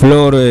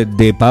Flor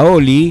de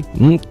Paoli,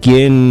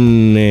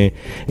 quien,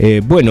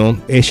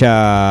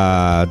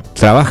 ella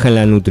trabaja en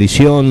la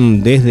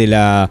nutrición desde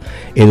la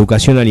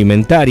educación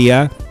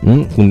alimentaria,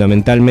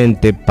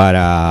 fundamentalmente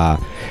para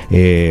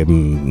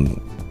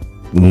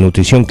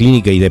nutrición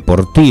clínica y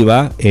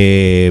deportiva.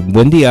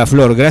 Buen día,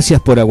 Flor,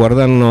 gracias por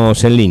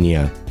aguardarnos en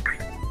línea.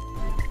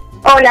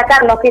 Hola,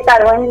 Carlos, ¿qué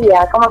tal? Buen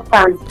día, ¿cómo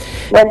están?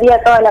 Buen día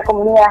a toda la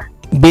comunidad.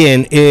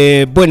 Bien,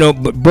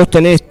 vos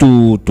tenés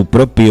tu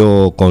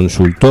propio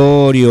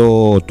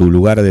consultorio, tu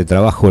lugar de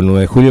trabajo en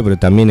 9 de julio, pero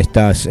también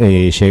estás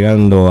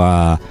llegando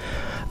a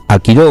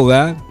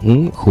Quiroga,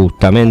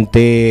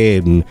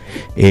 justamente.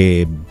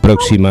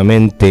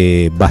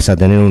 Próximamente vas a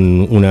tener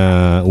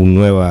una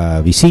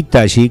nueva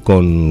visita allí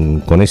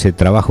con ese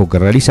trabajo que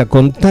realiza.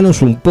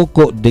 Contanos un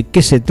poco de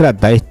qué se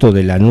trata esto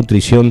de la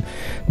nutrición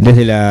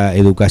desde la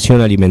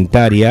educación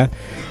alimentaria,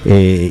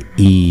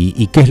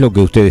 y qué es lo que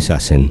ustedes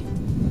hacen.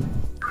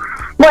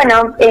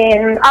 Bueno,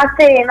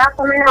 hace más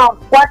o menos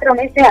 4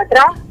 meses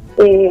atrás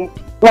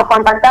nos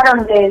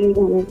contactaron del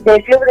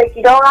club de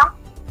Quiroga,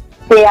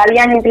 que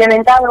habían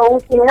implementado un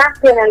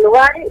gimnasio en el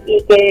lugar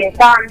y que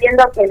estaban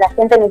viendo que la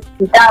gente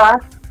necesitaba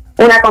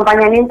un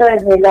acompañamiento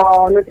desde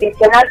lo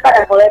nutricional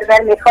para poder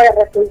ver mejores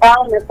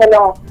resultados, no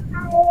solo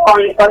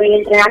con el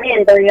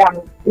entrenamiento,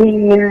 digamos.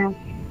 Y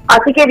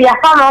así que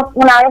viajamos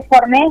una vez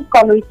por mes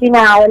con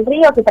Luisina del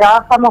Río, que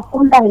trabajamos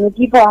juntas en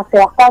equipo hace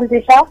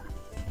bastante ya.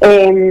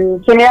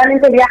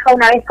 Generalmente viaja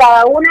una vez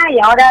cada una, y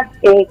ahora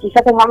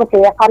quizás tengamos que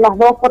viajar las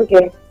dos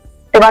porque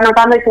se va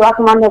notando y se va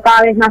sumando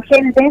cada vez más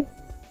gente.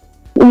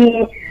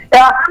 Y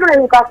trabajamos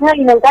en educación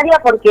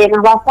alimentaria porque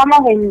nos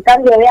basamos en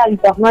cambio de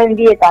hábitos, no en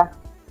dietas.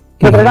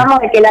 Tratamos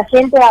de que la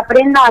gente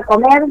aprenda a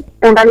comer,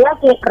 en realidad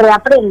que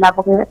reaprenda,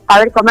 porque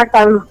saber comer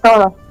sabemos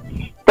todos,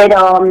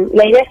 pero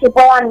la idea es que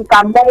puedan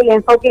cambiar el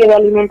enfoque de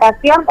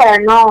alimentación para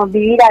no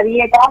vivir a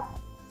dietas,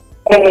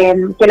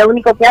 que lo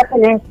único que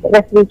hacen es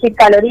restringir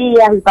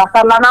calorías y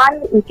pasarla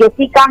mal, y que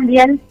sí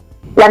cambien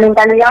la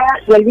mentalidad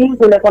y el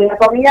vínculo con la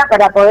comida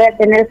para poder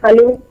tener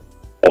salud,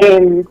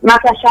 más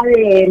allá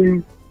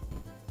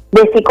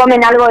si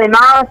comen algo de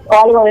más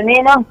o algo de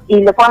menos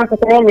y lo puedan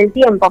sostener en el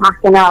tiempo, más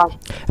que nada.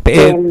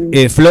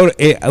 Flor,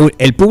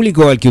 el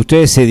público al que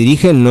ustedes se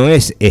dirigen no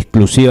es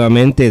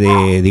exclusivamente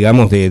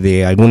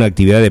de alguna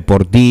actividad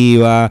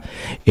deportiva,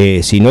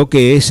 sino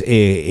que es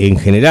en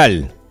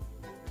general.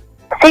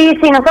 Sí,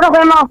 nosotros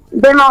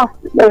vemos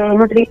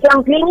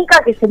nutrición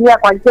clínica, que sería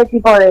cualquier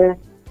tipo de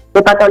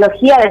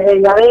patología, desde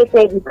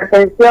diabetes,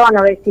 hipertensión,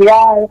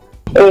 obesidad,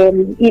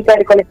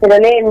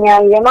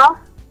 hipercolesterolemia y demás.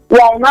 Y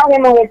además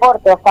vemos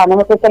deporte, o sea, nos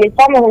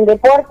especializamos en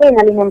deporte, en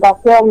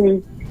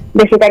alimentación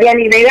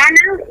vegetariana y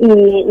vegana,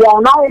 y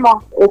además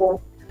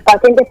vemos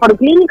pacientes por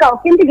clínica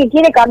o gente que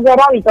quiere cambiar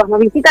hábitos. Nos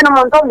visitan un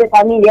montón de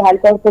familias al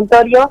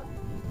consultorio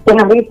que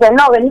nos dicen,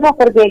 no, venimos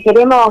porque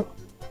queremos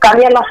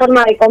cambiar la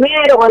forma de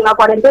comer, o en la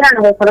cuarentena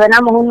nos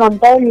desordenamos un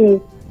montón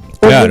y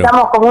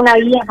necesitamos como una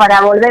guía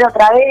para volver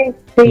otra vez.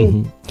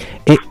 Sí.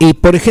 Y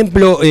por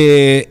ejemplo,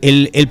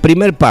 el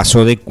primer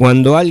paso de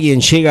cuando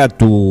alguien llega a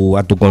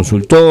tu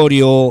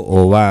consultorio,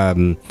 o va,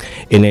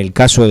 en el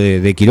caso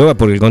de Quiroga,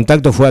 porque el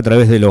contacto fue a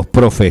través de los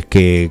profes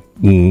que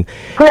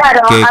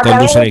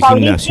conducen el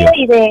gimnasio.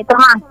 Y de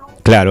Tomás.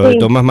 Claro, de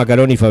Tomás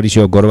Macaroni y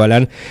Fabricio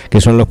Corbalán, que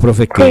son los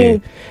profes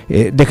que...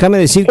 déjame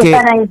decir que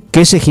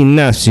ese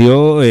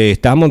gimnasio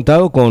está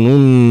montado con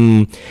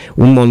un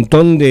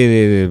montón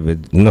de...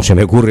 no se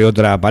me ocurre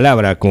otra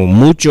palabra, con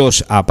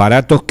muchos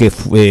aparatos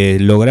que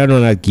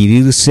lograron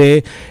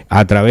adquirirse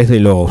a través de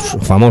los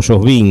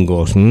famosos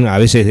bingos. A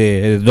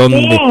veces,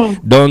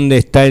 ¿dónde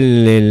está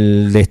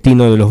el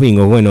destino de los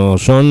bingos? Bueno,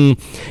 son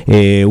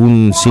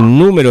un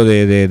sinnúmero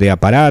de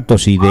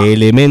aparatos y de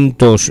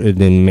elementos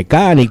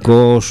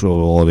mecánicos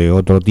o de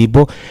otro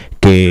tipo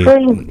que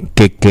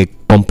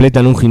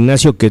completan un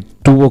gimnasio que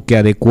tuvo que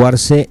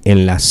adecuarse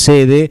en la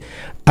sede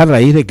a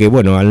raíz de que,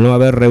 bueno, al no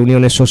haber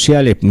reuniones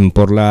sociales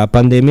por la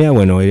pandemia,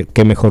 bueno,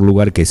 qué mejor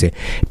lugar que ese.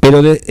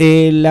 Pero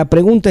la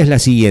pregunta es la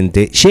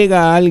siguiente: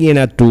 llega alguien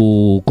a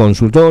tu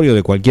consultorio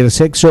de cualquier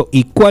sexo,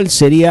 ¿y cuál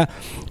sería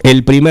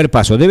el primer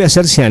paso? ¿Debe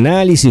hacerse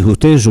análisis?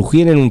 ¿Ustedes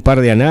sugieren un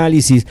par de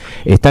análisis?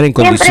 ¿Están en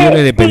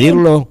condiciones de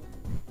pedirlo?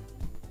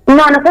 No,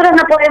 nosotros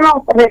no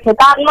podemos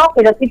recetarlo,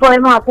 pero sí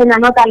podemos hacer una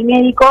nota al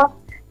médico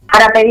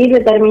para pedir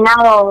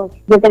determinados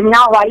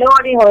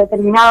valores o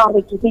determinados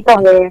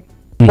requisitos de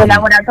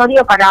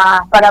laboratorio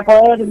para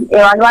poder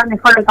evaluar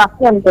mejor al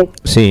paciente.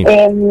 Sí.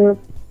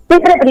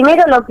 Siempre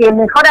primero lo que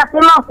mejor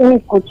hacemos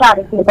es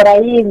escuchar, que por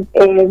ahí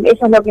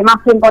eso es lo que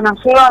más tiempo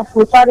nos lleva, a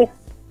escuchar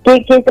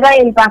qué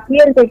trae el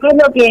paciente, qué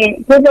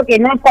es lo que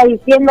no está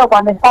diciendo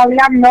cuando está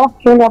hablando,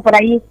 que uno por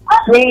ahí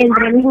lee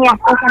entre líneas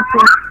cosas que...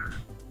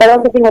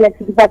 Perdón que tengo la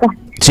chiquita acá.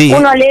 Sí,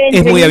 uno lee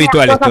es muy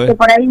habitual cosas esto, que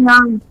por ahí no...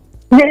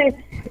 por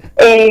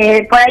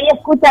ahí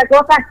escucha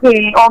cosas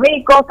o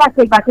ve cosas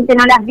que el paciente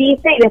no las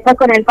dice, y después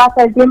con el paso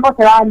del tiempo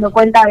se va dando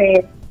cuenta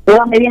de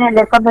dónde viene el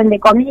desorden de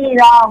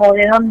comida o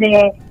de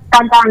dónde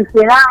tanta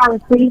ansiedad,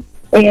 ¿sí?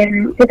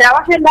 Se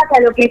trabaja en base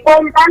a lo que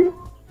cuentan,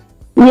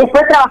 y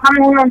después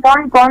trabajamos un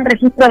montón con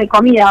registro de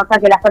comida, o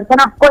sea, que las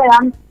personas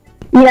puedan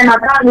ir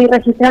anotando, ir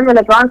registrando lo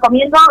que van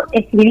comiendo,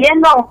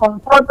 escribiendo o con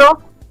fotos,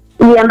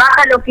 y en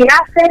base a lo que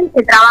hacen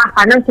se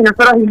trabaja, no es que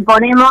nosotros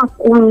imponemos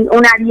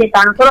una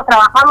dieta, nosotros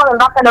trabajamos en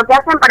base a lo que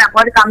hacen para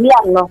poder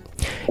cambiarlo.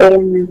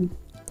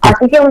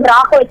 Así que es un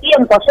trabajo de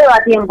tiempo,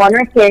 lleva tiempo, no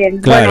es que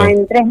bueno,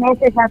 en 3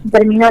 meses ya se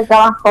terminó el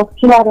trabajo,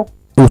 claro.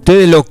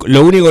 Ustedes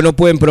lo único que no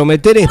pueden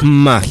prometer es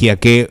magia,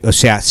 que, o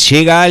sea,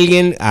 llega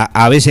alguien,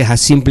 a veces a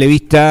simple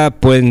vista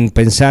pueden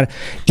pensar,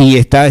 y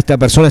esta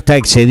persona está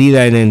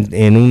excedida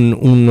en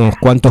unos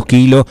cuantos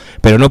kilos,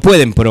 pero no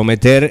pueden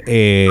prometer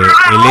el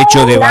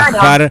hecho de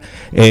bajar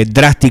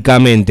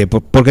drásticamente,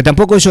 porque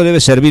tampoco eso debe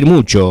servir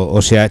mucho,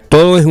 o sea,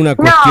 todo es una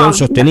cuestión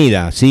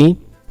sostenida, ¿sí?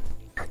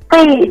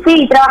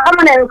 Sí,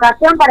 trabajamos en la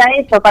educación para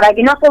eso, para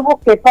que no se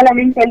busque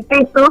solamente el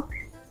peso,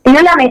 sino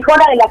la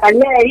mejora de la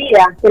calidad de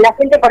vida, que la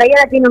gente por ahí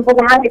ahora tiene un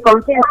poco más de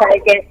conciencia de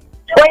que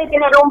puede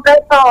tener un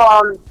peso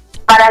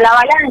para la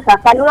balanza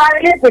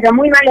saludable, pero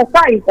muy malos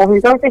hábitos.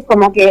 Entonces,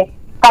 como que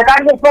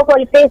sacarle poco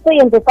el peso y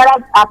empezar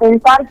a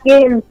pensar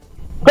qué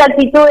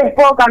actitudes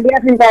puedo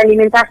cambiar frente a la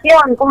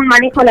alimentación, cómo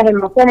manejo las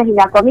emociones y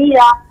la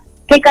comida,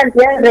 qué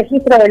cantidad de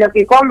registro de lo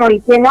que como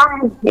y qué no,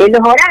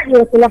 los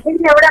horarios, que la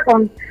gente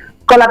ahora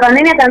con la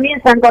pandemia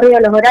también se han corrido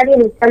los horarios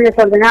y se han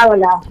desordenado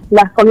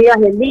las comidas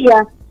del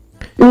día.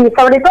 Y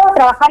sobre todo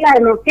trabajar las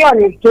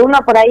emociones, que uno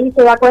por ahí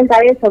se da cuenta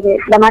de eso, que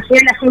la mayoría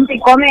de la gente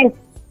come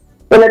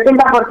el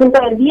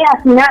 80% del día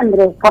sin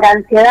hambre, por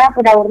ansiedad,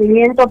 por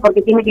aburrimiento,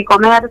 porque tiene que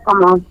comer,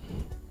 como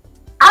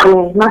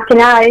más que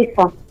nada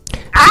eso.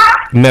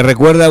 Me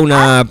recuerda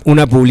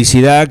una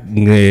publicidad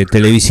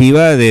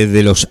televisiva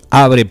de los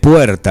abre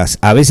puertas.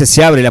 A veces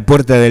se abre la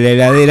puerta de la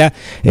heladera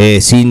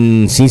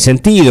sin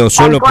sentido,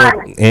 solo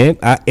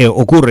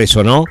ocurre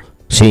eso, ¿no?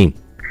 Sí.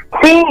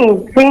 Sí.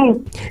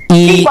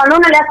 Y cuando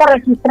uno le hace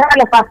registrar a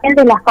los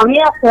pacientes las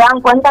comidas, se dan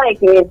cuenta de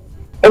que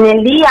en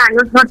el día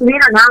no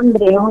tuvieron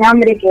hambre, un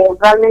hambre que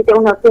realmente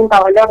uno sienta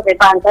dolor de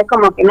panza, es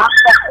como que no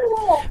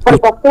por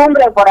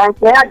costumbre o por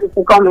ansiedad que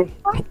se come.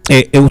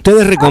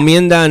 ¿Ustedes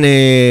recomiendan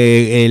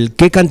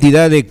qué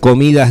cantidad de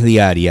comidas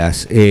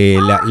diarias?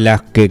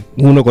 Las que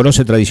uno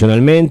conoce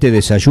tradicionalmente,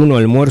 desayuno,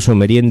 almuerzo,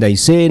 merienda y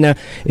cena.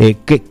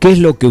 ¿Qué es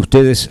lo que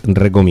ustedes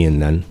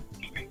recomiendan?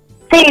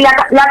 Sí,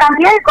 la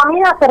cantidad de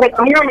comida se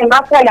recomienda en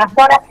base a las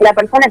horas que la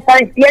persona está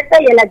despierta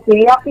y a la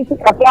actividad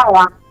física que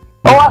haga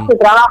o a su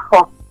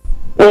trabajo.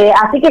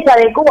 Así que se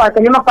adecua.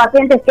 Tenemos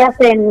pacientes que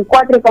hacen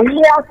 4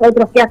 comidas,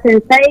 otros que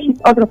hacen 6,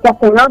 otros que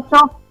hacen 8,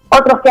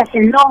 otros que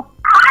hacen 2.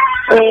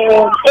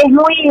 Es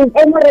muy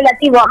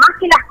relativo. Más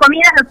que las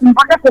comidas, nos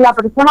importa que la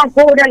persona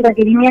cubra el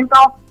requerimiento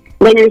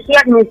de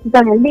energía que necesita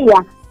en el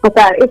día. O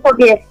sea, eso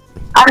que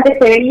antes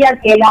se veía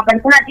que la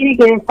persona tiene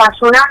que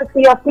desayunar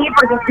sí o sí,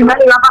 porque si no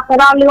le va a pasar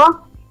algo.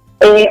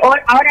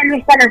 Ahora no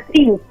es tan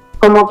así.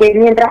 Como que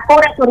mientras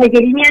cubra su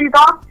requerimiento,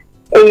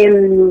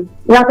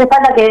 no hace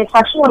falta que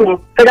desayune,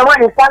 pero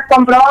bueno, está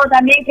comprobado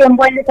también que un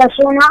buen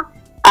desayuno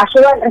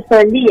ayuda el resto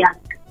del día.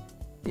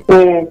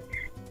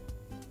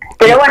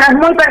 Pero bueno, es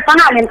muy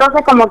personal,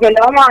 entonces como que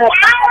lo vamos a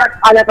dejar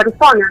a la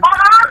persona.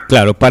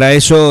 Claro, para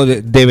eso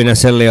deben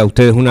hacerle a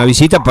ustedes una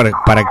visita para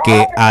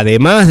que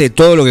además de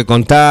todo lo que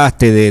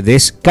contaste,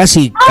 de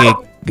casi que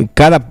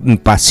cada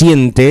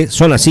paciente,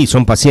 son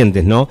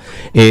pacientes, ¿no?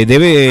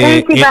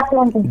 Debe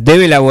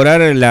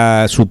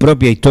elaborar su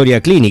propia historia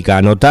clínica,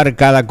 anotar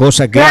cada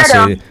cosa que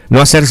hace, no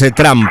hacerse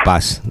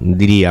trampas,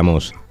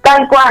 diríamos.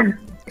 Tal cual.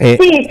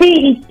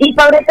 Sí, y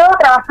sobre todo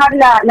trabajar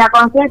la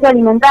conciencia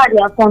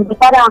alimentaria, o sea,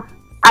 empezar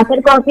a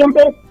ser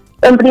conscientes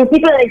en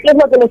principio de qué es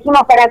lo que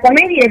elegimos para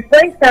comer y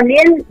después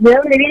también de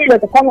dónde viene lo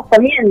que estamos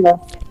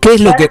comiendo. ¿Qué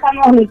es lo que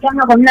estamos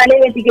luchando con una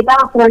leve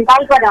etiquetado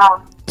frontal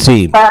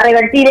para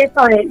revertir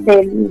eso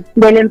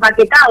del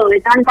empaquetado,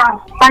 de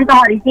tantos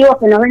aditivos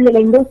que nos vende la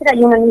industria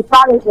y uno ni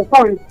sabe qué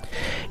son.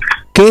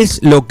 ¿Qué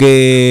es lo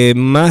que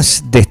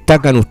más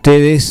destacan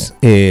ustedes?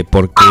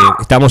 Porque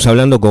estamos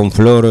hablando con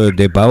Flor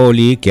de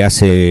Paoli, que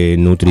hace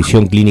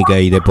nutrición clínica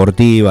y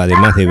deportiva,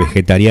 además de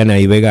vegetariana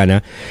y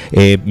vegana.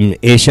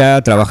 Ella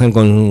trabaja en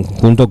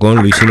conjunto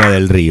con Luisina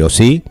del Río,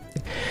 ¿sí?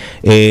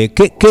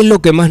 ¿Qué es lo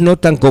que más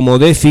notan como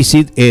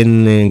déficit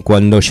en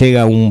cuando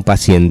llega un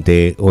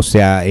paciente? O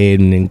sea,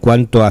 en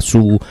cuanto a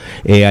su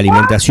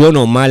alimentación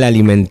o mala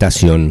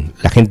alimentación.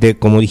 La gente,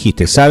 como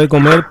dijiste, sabe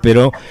comer,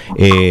 pero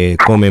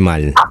come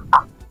mal.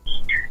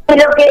 Lo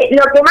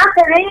que más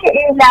se ve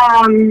es el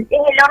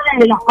orden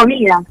de las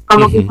comidas.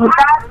 Como que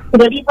quizás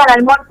priorizan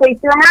almuerzo y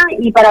cena,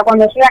 y para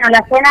cuando llegan a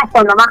la cena es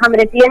cuando más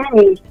hambre tienen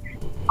y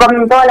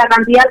comen toda la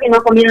cantidad que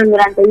no comieron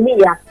durante el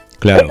día.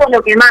 Claro. Eso es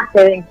lo que más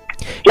se ve.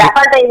 La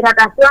falta de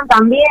hidratación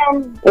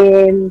también,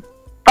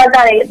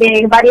 falta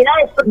de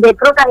variedades de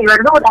frutas y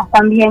verduras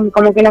también,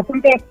 como que la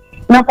gente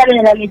no sale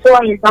de la lechuga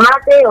y el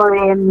tomate o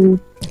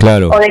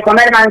de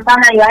comer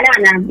manzana y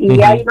banana, y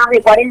hay más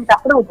de 40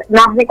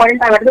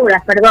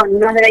 verduras, y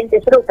más de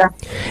 20 frutas.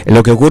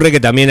 Lo que ocurre que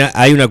también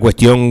hay una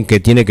cuestión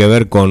que tiene que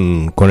ver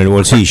con el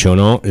bolsillo,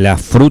 ¿no?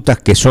 Las frutas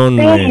que son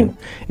en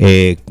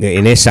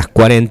esas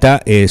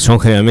 40 son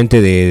generalmente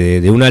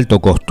de un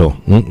alto costo.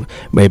 Se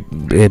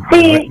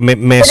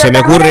me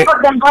ocurre por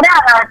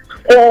temporadas,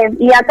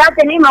 y acá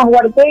tenemos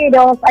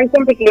huerteros, hay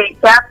gente que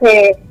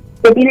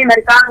tiene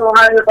mercado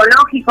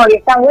agroecológico y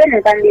está bueno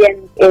también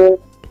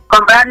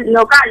comprar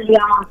local,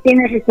 digamos, sin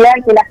necesidad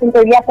que la gente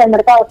viaje al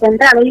mercado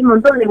central. Hay un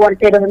montón de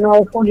huerteros del 9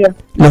 de julio.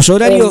 Los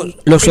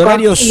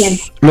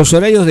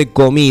horarios de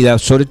comida,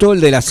 sobre todo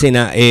el de la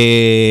cena,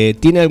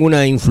 ¿tiene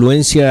alguna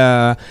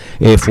influencia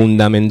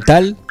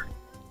fundamental?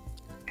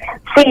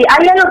 Sí,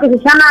 hay algo que se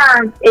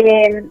llama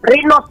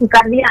ritmo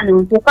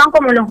circadiano, que son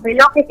como los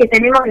relojes que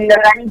tenemos en el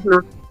organismo.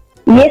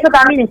 Y eso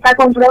también está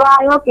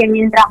comprobado, que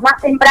mientras más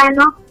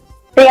temprano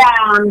sea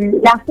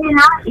la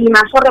cena y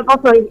mayor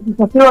reposo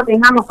digestivo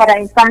tengamos para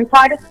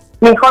descansar,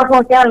 mejor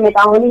funciona el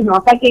metabolismo.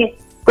 O sea que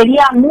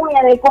sería muy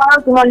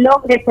adecuado que uno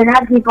logre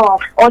cenar tipo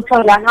 8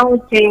 de la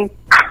noche,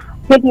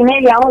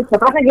 7:30, 8.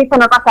 Pasa que eso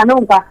no pasa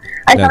nunca.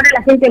 A esa hora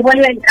la gente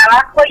vuelve del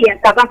trabajo y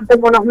capaz se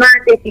toma unos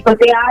mates,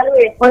 picotea algo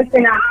y después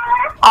cena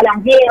a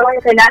las 10 o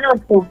 11 de la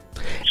noche.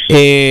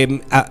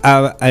 En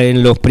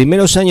los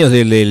primeros años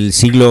del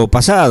siglo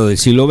pasado, del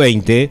siglo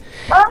XX,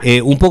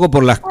 un poco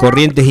por las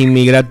corrientes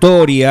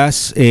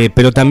inmigratorias,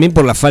 pero también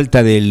por la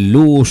falta de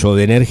luz o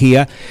de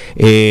energía,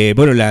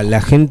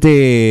 la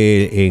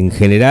gente en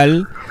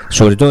general,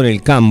 sobre todo en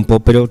el campo,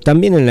 pero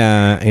también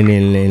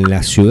en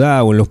la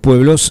ciudad o en los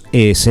pueblos,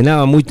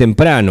 cenaba muy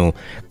temprano,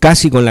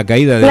 casi con la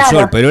caída del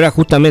sol, pero era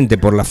justamente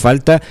por la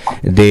falta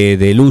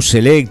de luz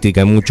eléctrica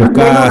en muchos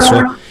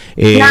casos.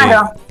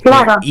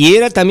 Claro. Y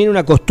era también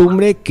una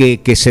costumbre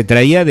que se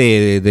traía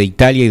de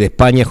Italia y de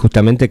España,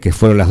 justamente, que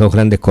fueron las dos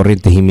grandes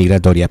corrientes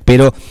inmigratorias.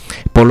 Pero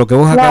por lo que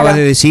vos acabas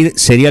de decir,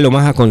 sería lo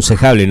más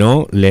aconsejable,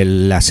 ¿no?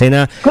 La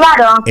cena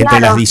entre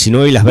las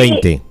 19 y las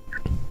 20.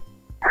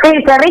 Sí,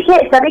 se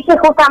rige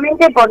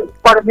justamente por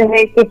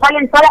desde que sale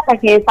el sol hasta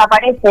que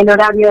desaparece el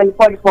horario del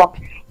cuerpo.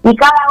 Y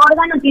cada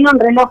órgano tiene un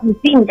reloj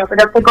distinto,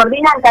 pero se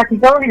coordinan casi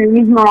todos en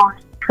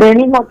en el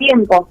mismo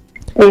tiempo.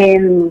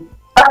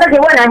 Pasa que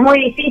bueno, es muy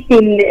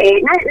difícil,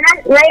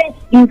 no es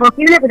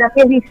imposible, pero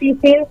sí es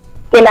difícil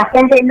que la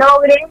gente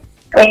logre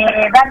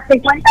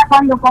darse cuenta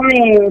cuando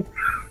come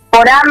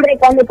por hambre,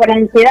 cuando por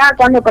ansiedad,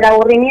 cuando por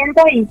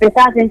aburrimiento, y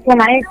prestar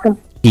atención a eso.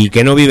 Y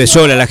que no vive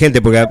sola la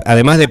gente, porque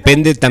además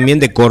depende también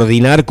de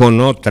coordinar con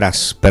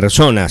otras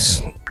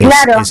personas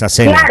esa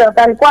cena. Claro,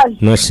 tal cual.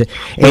 No es,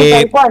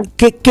 tal cual.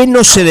 ¿Qué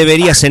no se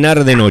debería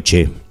cenar de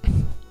noche?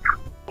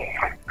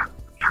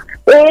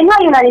 No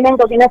hay un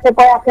alimento que no se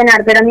pueda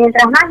cenar, pero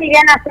mientras más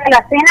liviana sea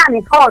la cena,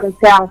 mejor. O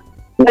sea,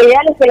 lo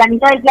ideal es que la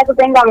mitad del plato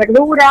tenga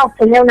verduras,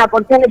 tener una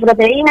porción de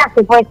proteínas,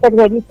 que puede ser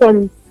de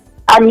origen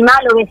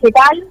animal o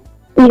vegetal,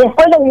 y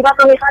después los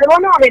hidratos de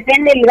carbono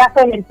depende del gasto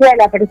de energía de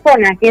la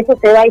persona, que eso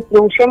se va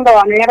distribuyendo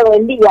a lo largo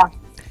del día.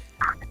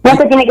 No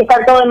se tiene que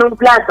estar todo en un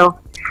plato.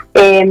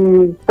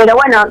 Pero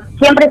bueno,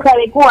 siempre se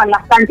adecúan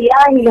las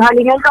cantidades y los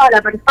alimentos a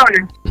la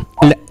persona.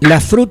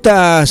 Las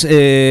frutas,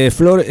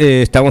 Flor,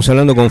 estamos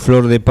hablando con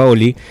Flor de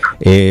Paoli,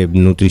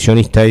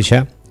 nutricionista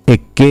ella,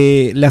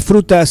 que las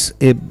frutas,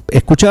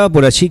 escuchaba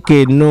por allí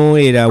que no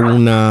era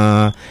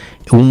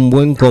un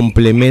buen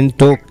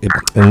complemento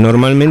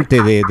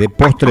normalmente de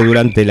postre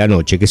durante la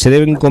noche, que se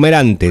deben comer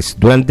antes,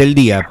 durante el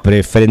día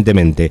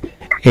preferentemente.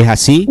 ¿Es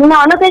así? No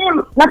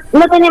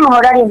tenemos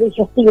horarios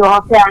digestivos,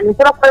 o sea,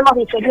 nosotros podemos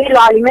digerir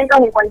los alimentos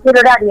en cualquier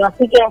horario,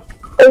 así que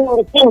es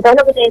distinto, es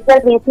lo que te decía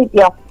al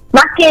principio.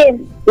 Más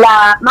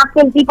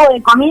que el tipo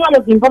de comida,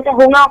 lo que importa es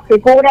uno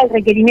que cubra el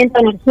requerimiento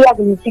de energía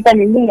que necesita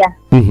en el día.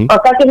 Uh-huh.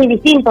 O sea que es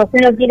distinto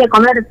si uno quiere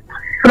comer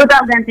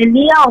fruta durante el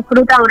día o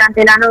fruta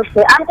durante la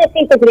noche. Antes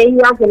sí se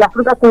creía que la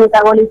fruta se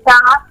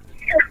metabolizaban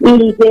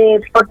y que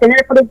por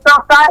tener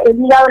fructosa el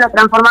hígado la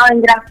transformaba en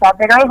grasa,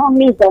 pero es un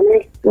mito,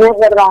 no es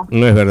verdad.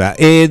 No es verdad.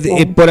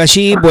 Por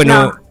allí,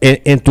 bueno, no.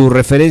 En tu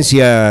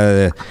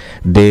referencia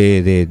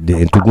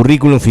en tu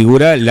currículum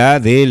figura la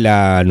de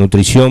la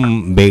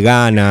nutrición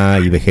vegana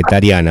y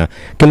vegetariana.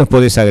 ¿Qué nos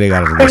podés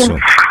agregar de eso?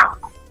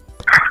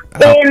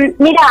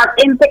 Mira,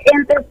 empecé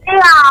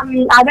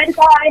a ver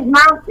cada vez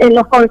más en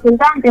los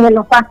consultantes, en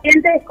los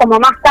pacientes, como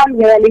más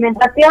cambio de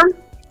alimentación,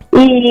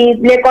 y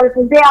le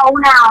consulté a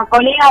una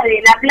colega de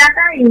La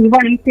Plata y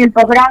bueno, hice el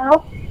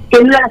posgrado que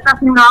dura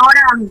casi una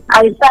hora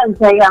a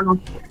distancia, digamos.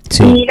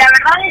 Sí. Y la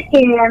verdad es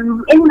que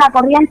es una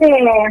corriente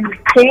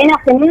que viene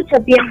hace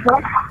mucho tiempo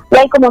y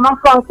hay como más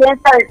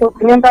conciencia del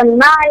sufrimiento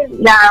animal,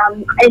 la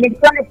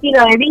elección de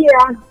estilo de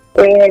vida,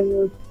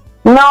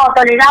 no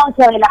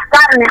tolerancia de las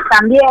carnes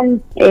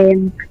también,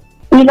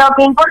 y lo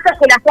que importa es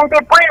que la gente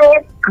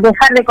puede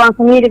dejar de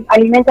consumir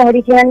alimentos de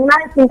origen animal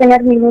sin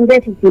tener ningún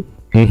déficit.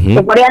 Uh-huh.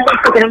 Que por ahí antes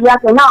se creía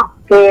que no,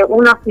 que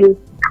uno si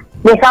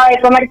dejaba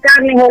de comer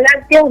carnes o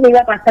lácteos le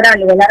iba a pasar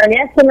algo. La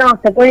realidad es que no,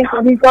 se pueden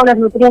consumir todos los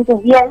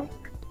nutrientes bien.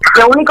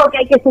 Lo único que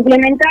hay que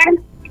suplementar,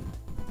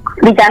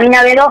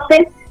 vitamina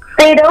B12,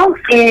 pero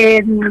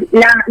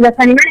los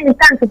animales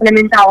están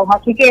suplementados,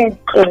 así que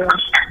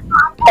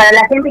para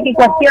la gente que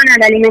cuestiona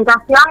la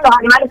alimentación, los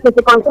animales que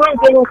se consumen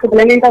tienen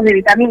suplementos de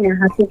vitaminas,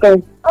 así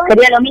que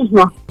sería lo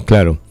mismo.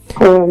 Claro.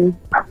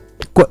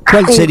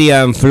 ¿Cuál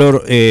serían,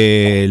 Flor,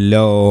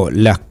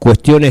 las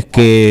cuestiones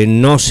que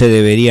no se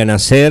deberían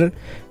hacer,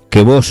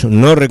 que vos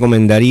no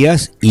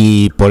recomendarías,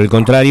 y por el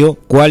contrario,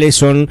 cuáles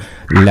son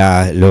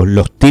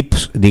los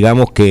tips,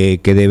 digamos, que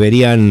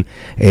deberían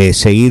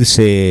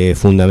seguirse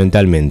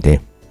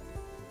fundamentalmente?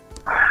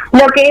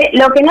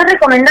 Lo que no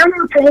recomendamos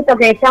es esto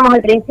que decíamos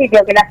al principio,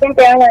 que la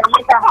gente haga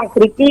dietas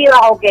restrictivas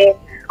o que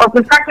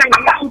saque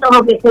alimentos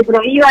o que se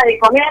prohíba de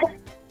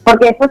comer,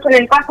 porque después con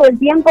el paso del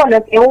tiempo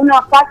lo que uno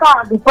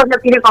saca después lo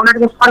quiere comer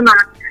de forma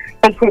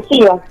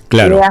excesiva.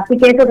 Claro. Así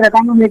que eso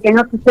tratamos de que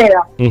no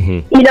suceda.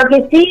 Uh-huh. Y lo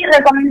que sí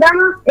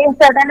recomendamos es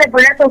tratar de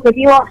ponerse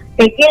objetivos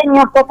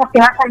pequeños, cosas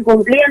que vayan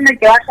cumpliendo y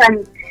que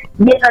vayan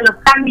viendo los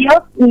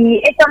cambios, y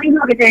esto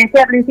mismo que te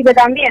decía al principio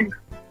también,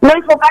 no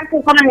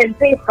enfocarse solo en el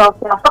peso, o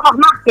sea, somos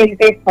más que el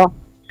peso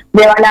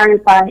de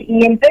balanza,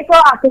 y el peso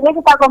a su vez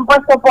está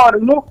compuesto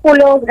por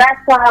músculos,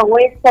 grasa,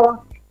 huesos,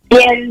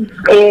 piel,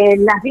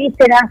 las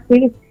vísceras,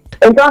 ¿sí?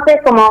 Entonces,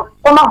 como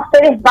somos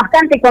seres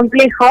bastante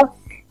complejos,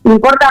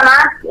 importa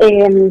más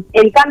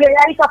el cambio de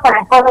hábitos para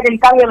después ver el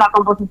cambio en la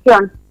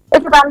composición.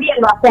 Eso también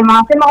lo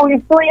hacemos un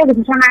estudio que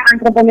se llama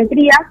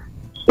antropometría,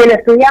 que lo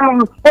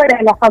estudiamos fuera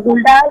de la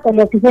facultad,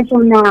 como si fuese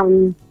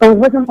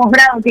un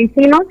posgrado que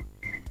hicimos,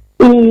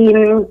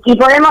 y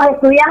podemos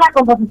estudiar la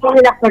composición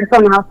de las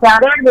personas, o sea,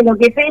 ver de lo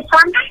que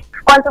pesan,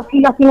 cuántos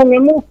kilos tienen de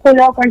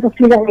músculo, cuántos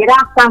kilos de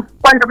grasa,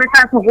 cuánto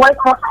pesan sus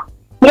huesos,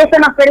 y eso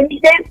nos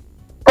permite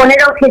poner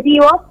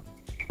objetivos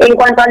en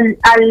cuanto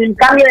al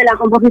cambio de la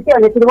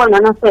composición. Es decir, bueno,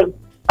 no sé,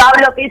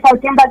 Pablo pesa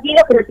 80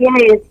 kilos, pero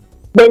tiene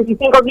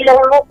 25 kilos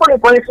de músculo y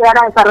puede llegar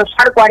a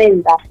desarrollar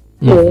 40.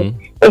 Uh-huh.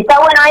 Está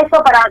bueno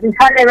eso para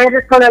dejar de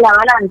ver solo la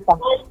balanza.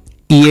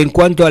 Y en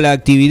cuanto a la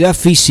actividad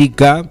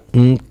física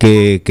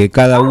que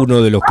cada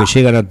uno de los que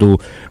llegan a tu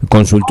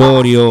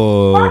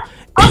consultorio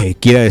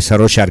quiera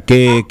desarrollar,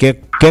 ¿qué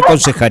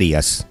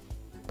aconsejarías?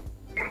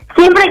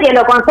 Siempre que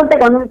lo consulte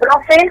con un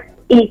profe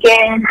y que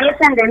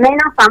empiecen de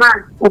menos a más,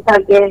 o sea,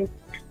 que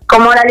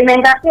como la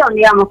alimentación,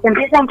 digamos, que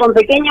empiezan con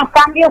pequeños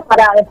cambios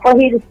para después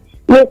ir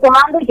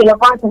sumando y que lo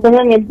puedan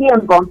sostener en el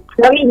tiempo.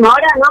 Lo mismo,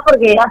 ahora no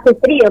porque hace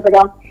frío,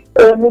 pero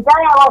mitad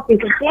de agosto y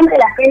septiembre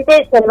la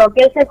gente se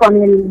enloquece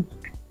con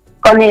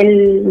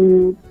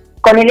el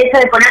hecho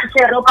de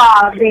ponerse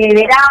ropa de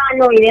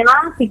verano y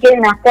demás, y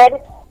quieren hacer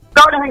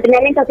todos los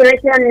entrenamientos que no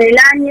hicieron en el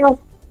año,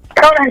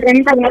 todos los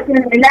entrenamientos que no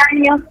hicieron en el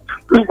año,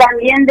 y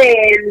también de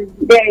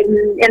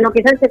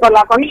enloquecerse con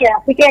la comida.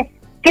 Así que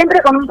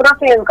siempre con un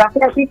profe de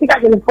educación física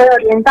que les puede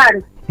orientar.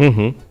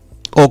 Uh-huh.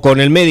 O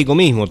con el médico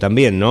mismo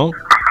también, ¿no?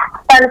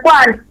 Tal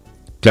cual.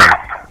 Claro.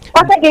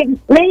 Pasa que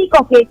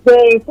médicos que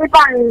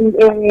sepan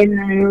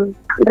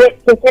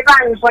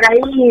por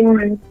ahí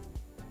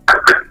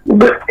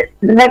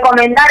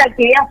recomendar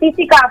actividad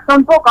física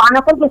son pocos, a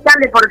no ser que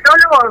sean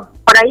deportólogos,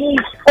 por ahí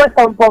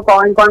cuesta un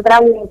poco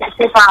encontrar alguien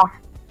que sepa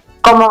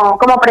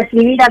cómo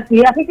prescribir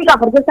actividad física,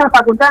 porque esa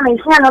facultad de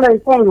medicina no lo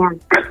enseñan.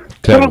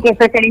 Claro. Tienen que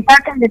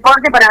especializarse en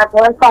deporte para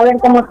poder saber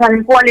cómo se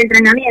adecua el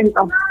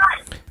entrenamiento.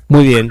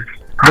 Muy bien.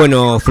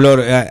 Bueno,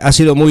 Flor, ha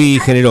sido muy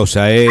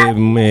generosa.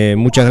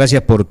 Muchas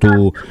gracias por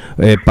tu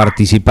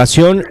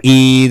participación.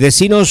 Y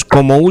decinos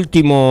como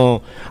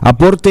último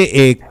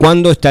aporte,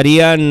 ¿cuándo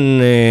estarían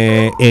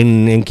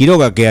en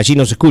Quiroga, que allí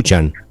nos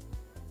escuchan?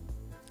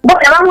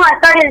 Bueno, vamos a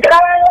estar el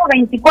sábado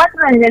 24,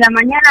 desde la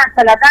mañana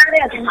hasta la tarde,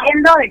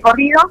 atendiendo de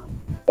corrido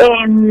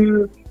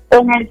en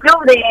el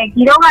club de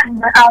Quiroga.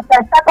 O sea,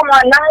 está como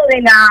al lado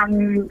de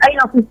hay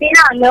una oficina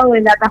al lado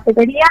de la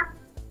cafetería.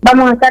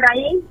 Vamos a estar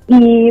ahí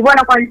y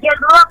bueno, cualquier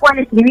duda pueden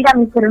escribir a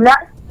mi celular,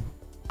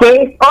 que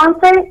es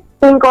 11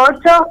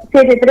 58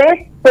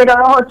 73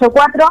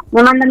 0284.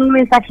 Me mandan un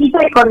mensajito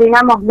y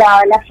coordinamos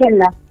la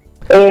agenda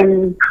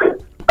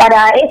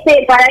para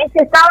ese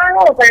sábado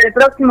o para el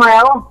próximo de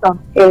agosto.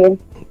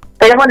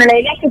 Pero bueno, la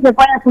idea es que se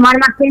pueda sumar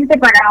más gente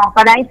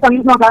para eso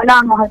mismo que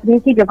hablábamos al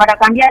principio, para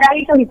cambiar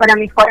hábitos y para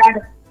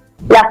mejorar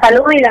la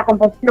salud y la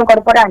composición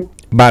corporal.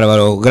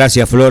 Bárbaro,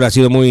 gracias Flor, ha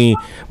sido muy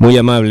muy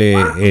amable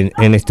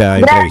en esta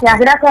entrevista.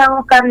 Gracias a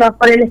vos, Carlos,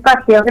 por el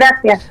espacio,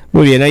 gracias.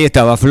 Muy bien, ahí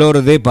estaba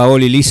Flor de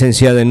Paoli,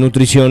 licenciada en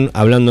nutrición,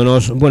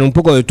 hablándonos, bueno, un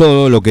poco de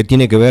todo lo que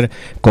tiene que ver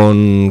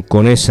con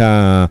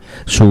esa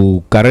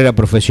su carrera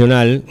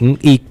profesional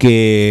y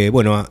que,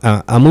 bueno,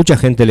 a mucha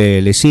gente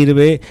le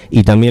sirve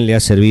y también le ha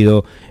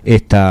servido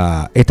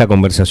esta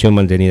conversación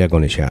mantenida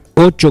con ella.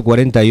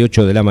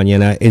 8:48 de la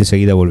mañana,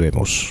 enseguida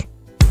volvemos.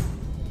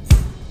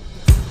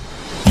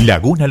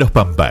 Laguna Los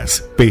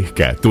Pampas,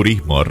 pesca,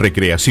 turismo,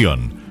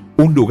 recreación.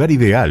 Un lugar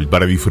ideal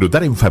para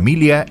disfrutar en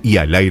familia y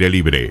al aire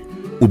libre.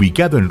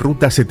 Ubicado en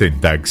Ruta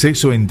 70,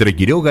 acceso entre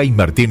Quiroga y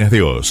Martínez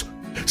de Os.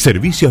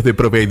 Servicios de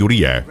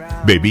proveeduría,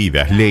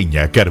 bebidas,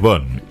 leña,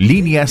 carbón,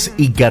 líneas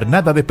y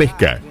carnada de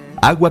pesca.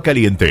 Agua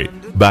caliente,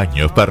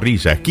 baños,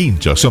 parrillas,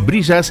 quinchos,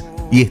 sombrillas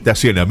y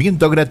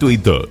estacionamiento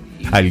gratuito.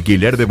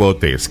 Alquiler de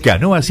botes,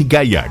 canoas y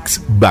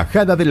kayaks,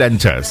 bajada de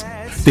lanchas.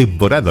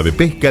 Temporada de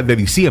pesca de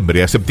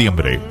diciembre a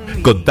septiembre.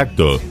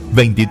 Contacto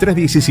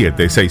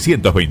 2317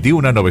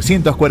 621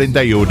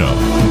 941.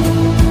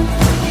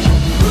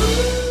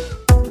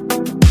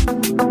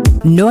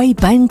 No hay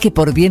pan que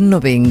por bien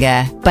no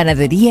venga.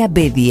 Panadería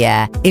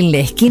Bedia, en la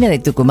esquina de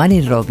Tucumán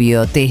y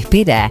Robio, te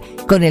espera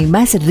con el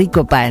más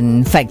rico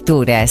pan,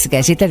 facturas,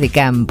 galleta de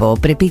campo,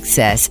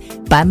 prepizzas,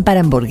 pan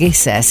para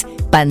hamburguesas,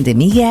 pan de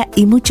miga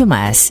y mucho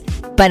más.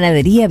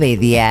 Panadería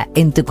Bedia,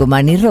 en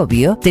Tucumán y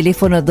Robio,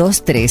 teléfono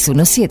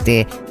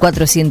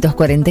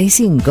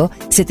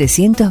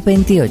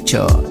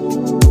 2317-445-728.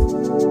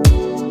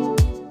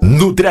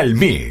 Nutral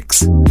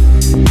Mix.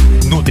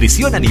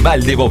 Nutrición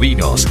animal de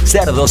bovinos,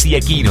 cerdos y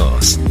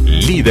equinos.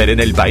 Líder en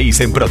el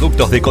país en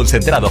productos de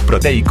concentrados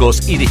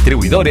proteicos y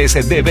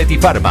distribuidores de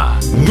Betifarma.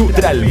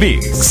 Nutral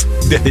Mix.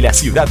 Desde la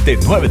ciudad de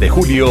 9 de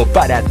julio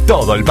para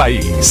todo el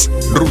país.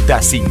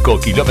 Ruta 5,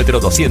 kilómetro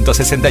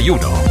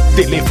 261.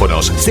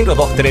 Teléfonos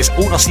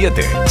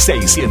 02317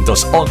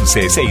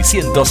 611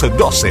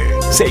 612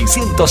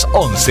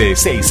 611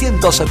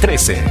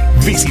 613.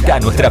 Visita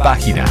nuestra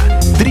página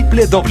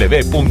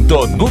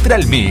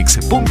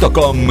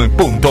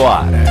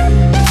www.nutralmix.com.ar.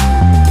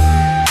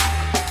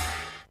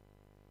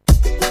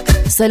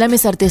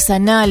 Salames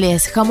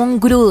artesanales, jamón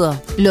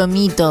crudo,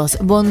 lomitos,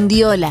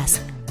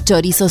 bondiolas,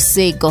 chorizos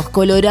secos,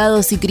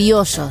 colorados y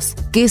criollos,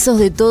 quesos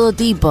de todo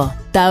tipo,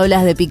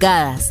 tablas de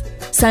picadas.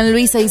 San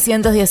Luis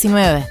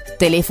 619,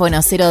 teléfono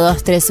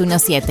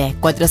 02317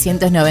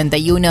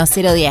 491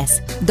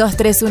 010,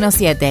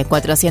 2317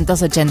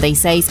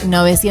 486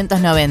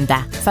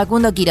 990.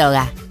 Facundo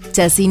Quiroga,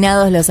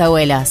 Chacinados los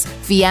Abuelos,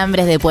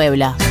 fiambres de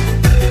pueblo.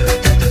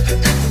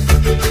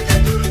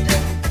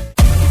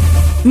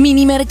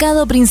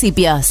 Minimercado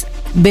Principios.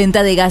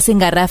 Venta de gas en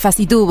garrafas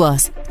y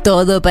tubos.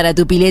 Todo para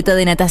tu pileta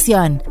de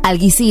natación.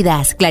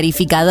 Alguicidas,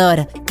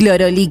 clarificador,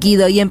 cloro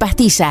líquido y en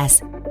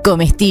pastillas.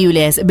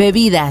 Comestibles,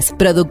 bebidas,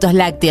 productos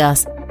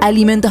lácteos,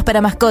 alimentos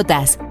para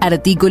mascotas,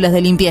 artículos de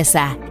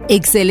limpieza.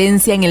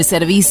 Excelencia en el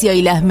servicio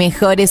y las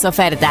mejores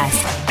ofertas.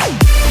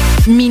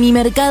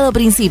 Minimercado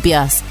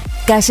Principios.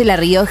 calle La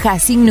Rioja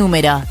sin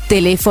número.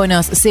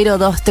 Teléfonos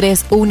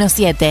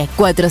 02317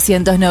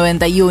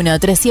 491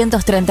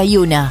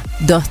 331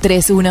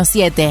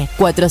 2317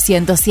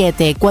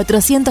 407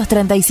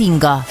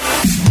 435.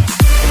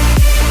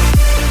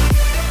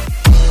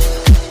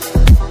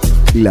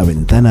 La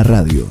Ventana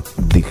Radio.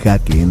 Deja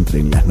que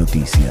entren las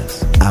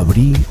noticias.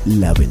 Abrí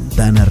La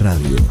Ventana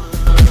Radio.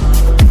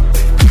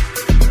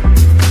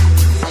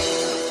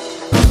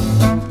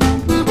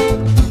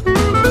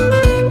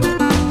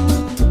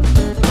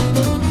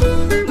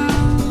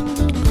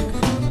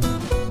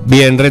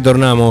 Bien,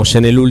 retornamos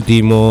en el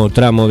último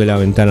tramo de La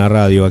Ventana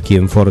Radio aquí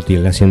en Forti,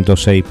 en la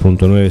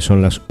 106.9,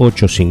 son las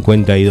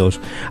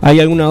 8:52. Hay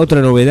alguna otra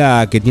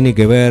novedad que tiene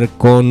que ver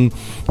con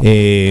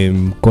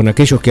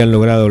aquellos que han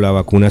logrado la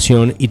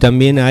vacunación, y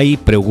también hay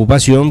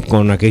preocupación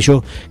con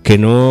aquellos que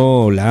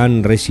no la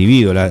han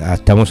recibido.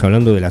 Estamos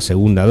hablando de la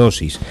segunda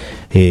dosis.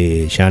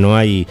 Ya no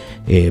hay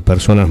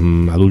personas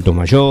adultos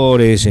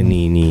mayores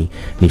ni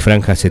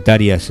franjas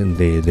etarias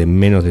de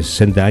menos de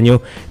 60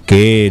 años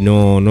que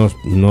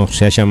no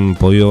se hayan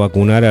podido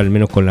vacunar, al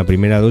menos con la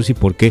primera dosis,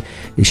 porque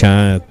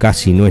ya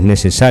casi no es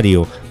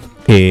necesario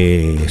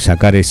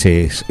sacar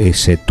ese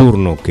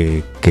turno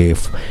que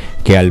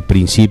al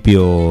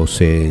principio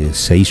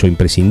se hizo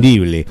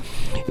imprescindible.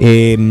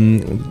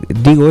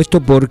 Digo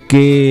esto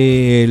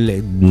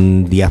porque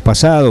días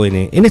pasados,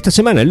 en esta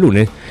semana, el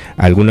lunes,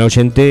 alguna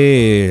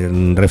oyente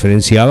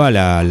referenciaba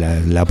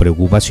la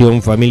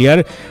preocupación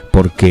familiar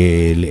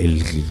porque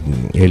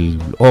el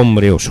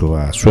hombre o su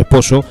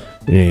esposo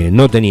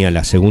no tenía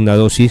la segunda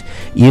dosis,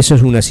 y eso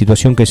es una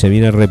situación que se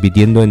viene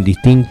repitiendo en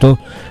distintos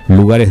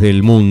lugares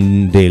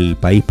del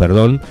país,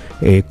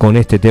 con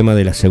este tema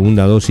de la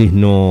segunda dosis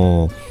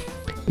no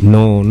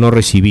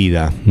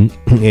recibida,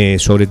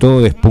 sobre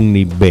todo de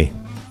Sputnik V.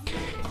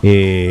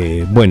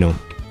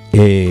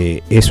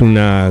 Es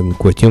una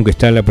cuestión que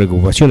está en la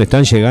preocupación.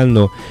 Están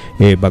llegando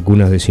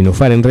vacunas de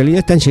Sinopharm, en realidad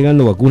están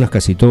llegando vacunas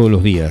casi todos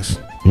los días,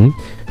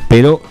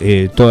 pero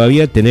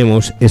todavía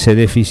tenemos ese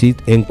déficit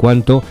en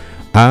cuanto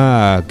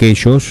a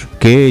aquellos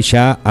que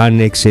ya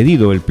han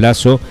excedido el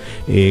plazo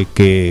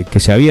que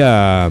se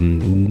había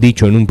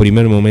dicho en un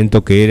primer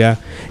momento que era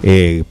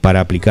para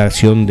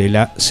aplicación de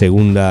la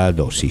segunda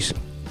dosis.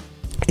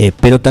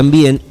 Pero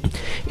también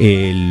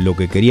lo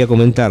que quería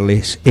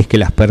comentarles es que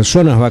las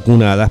personas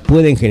vacunadas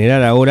pueden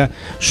generar ahora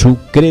su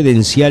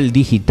credencial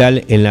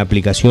digital en la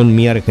aplicación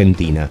Mi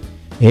Argentina.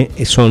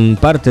 Son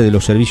parte de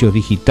los servicios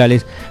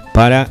digitales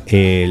para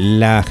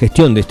la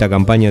gestión de esta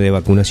campaña de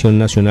vacunación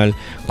nacional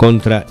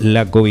contra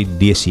la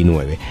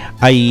COVID-19.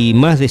 Hay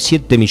más de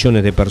 7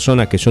 millones de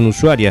personas que son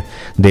usuarias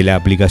de la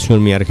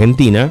aplicación Mi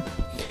Argentina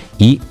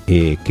y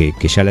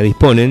que ya la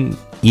disponen,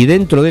 y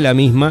dentro de la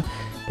misma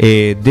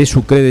de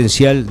su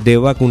credencial de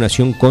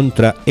vacunación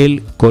contra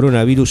el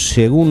coronavirus,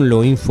 según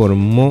lo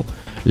informó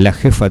la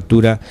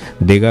jefatura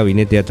de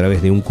gabinete a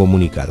través de un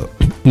comunicado.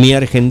 Mi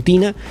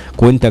Argentina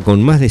cuenta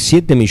con más de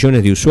 7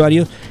 millones de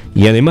usuarios,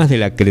 y además de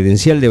la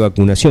credencial de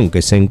vacunación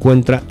que se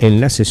encuentra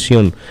en la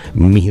sección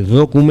Mis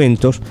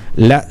documentos,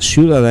 la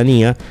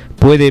ciudadanía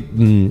puede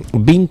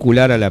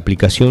vincular a la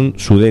aplicación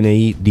su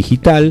DNI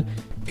digital,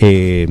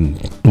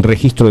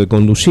 registro de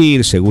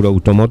conducir, seguro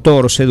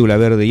automotor, cédula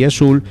verde y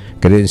azul,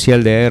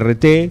 credencial de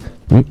ART,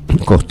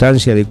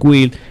 constancia de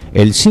CUIL,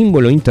 el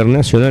símbolo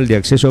internacional de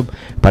acceso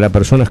para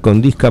personas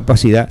con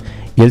discapacidad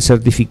y el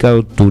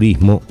certificado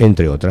turismo,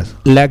 entre otras.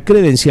 La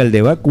credencial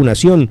de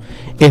vacunación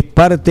es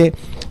parte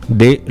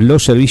de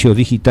los servicios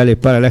digitales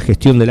para la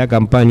gestión de la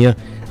campaña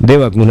de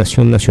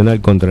vacunación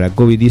nacional contra la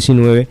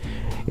COVID-19,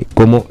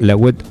 como la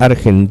web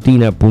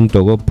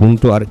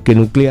argentina.gov.ar, que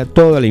nuclea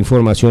toda la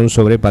información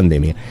sobre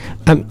pandemia.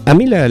 A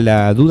mí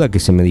la duda que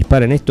se me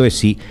dispara en esto es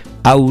si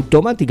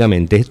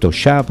automáticamente esto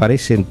ya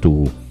aparece en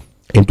tu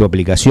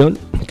aplicación,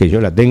 que yo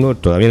la tengo,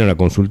 todavía no la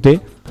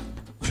consulté.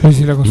 Yo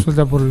hice la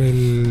consulta por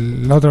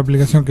la otra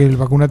aplicación, que es el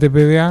Vacunate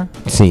PBA,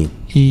 sí,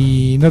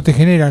 y no te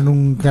generan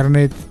un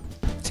carnet,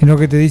 sino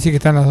que te dice que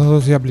están las dos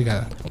dosis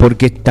aplicadas.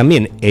 Porque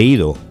también he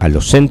ido a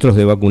los centros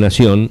de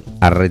vacunación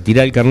a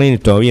retirar el carnet y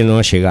todavía no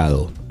ha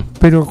llegado.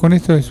 Pero con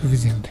esto es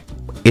suficiente.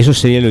 Eso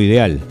sería lo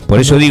ideal.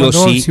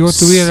 Si vos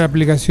tuvieras la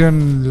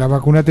aplicación, la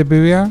Vacunate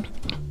PBA,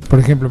 por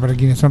ejemplo, para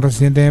quienes son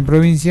residentes en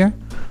provincia,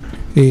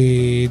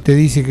 te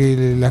dice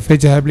que las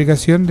fechas de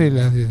aplicación de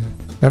las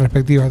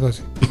respectivas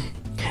dosis,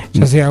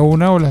 ya sea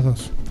una o las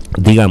dos.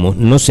 Digamos,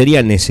 no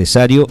sería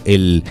necesario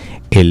el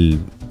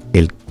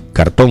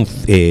cartón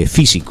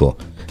físico,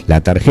 la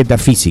tarjeta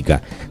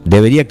física,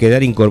 debería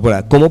quedar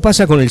incorporada, como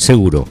pasa con el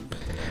seguro.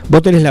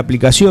 Vos tenés la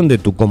aplicación de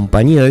tu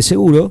compañía de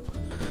seguro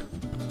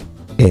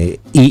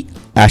y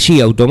allí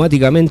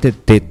automáticamente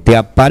te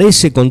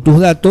aparece con tus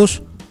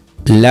datos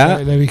la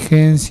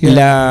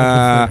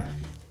vigencia,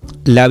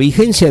 la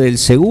vigencia del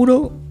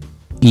seguro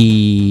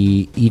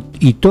y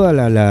toda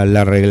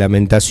la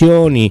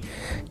reglamentación y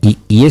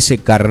ese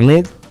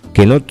carnet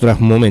que en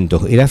otros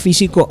momentos era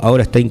físico,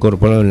 ahora está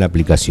incorporado en la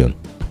aplicación.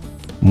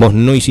 Vos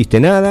no hiciste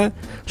nada,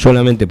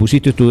 solamente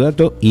pusiste tu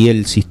dato y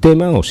el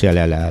sistema, o sea,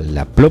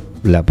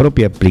 la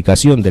propia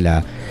aplicación de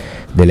la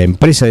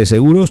empresa de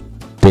seguros,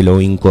 te lo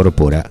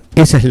incorpora.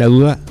 Esa es la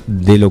duda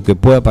de lo que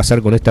pueda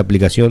pasar con esta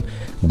aplicación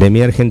de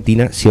Mi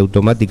Argentina, si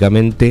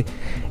automáticamente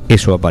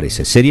eso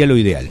aparece. Sería lo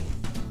ideal,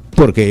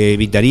 porque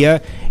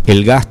evitaría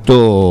el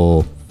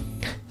gasto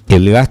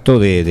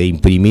de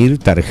imprimir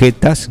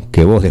tarjetas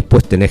que vos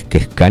después tenés que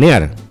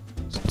escanear,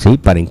 ¿sí?,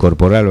 para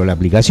incorporarlo a la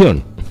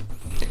aplicación.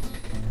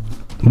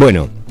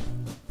 Bueno,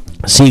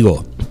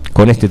 sigo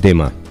con este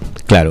tema.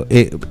 Claro,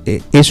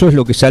 eso es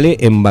lo que sale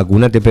en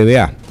Vacunate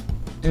PBA.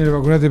 En el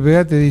Vacunate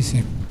PBA te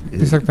dice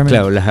exactamente.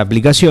 Claro, las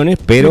aplicaciones,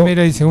 pero...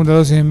 Primera y segunda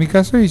dosis en mi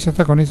caso y ya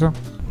está con eso.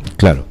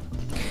 Claro.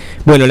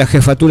 Bueno, la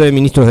Jefatura de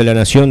Ministros de la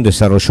Nación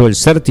desarrolló el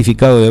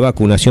certificado de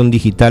vacunación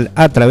digital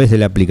a través de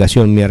la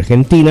aplicación Mi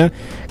Argentina,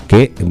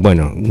 que,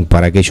 bueno,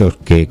 para aquellos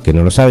que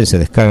no lo saben, se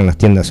descargan las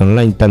tiendas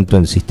online, tanto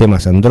en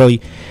sistemas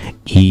Android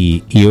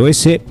y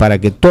iOS,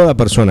 para que toda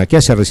persona que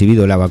haya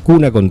recibido la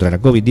vacuna contra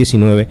la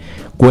COVID-19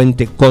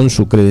 cuente con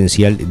su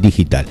credencial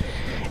digital.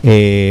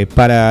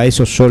 Para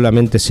eso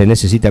solamente se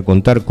necesita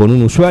contar con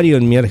un usuario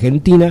en Mi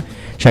Argentina,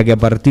 ya que a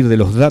partir de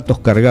los datos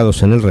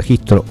cargados en el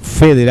registro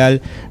federal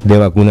de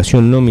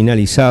vacunación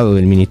nominalizado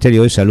del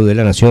Ministerio de Salud de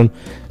la Nación,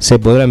 se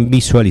podrán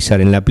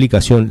visualizar en la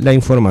aplicación la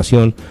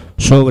información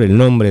sobre el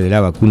nombre de la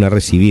vacuna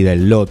recibida,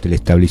 el lote, el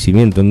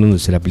establecimiento en donde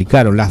se le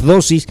aplicaron, las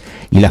dosis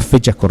y las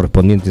fechas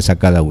correspondientes a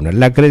cada una.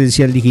 La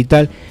credencial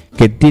digital,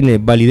 que tiene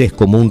validez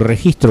como un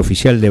registro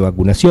oficial de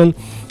vacunación,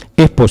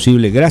 es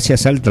posible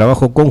gracias al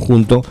trabajo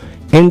conjunto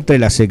entre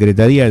la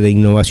Secretaría de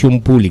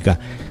Innovación Pública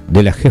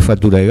de la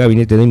Jefatura de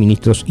Gabinete de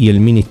Ministros y el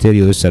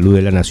Ministerio de Salud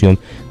de la Nación,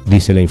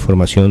 dice la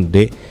información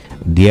de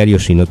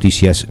Diarios y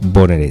Noticias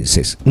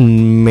bonaerenses.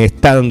 Me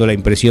está dando la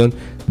impresión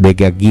de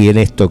que aquí en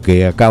esto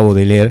que acabo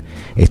de leer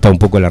está un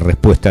poco la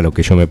respuesta a lo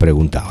que yo me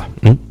preguntaba,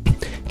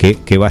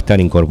 que va a estar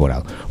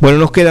incorporado. Bueno,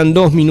 nos quedan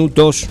 2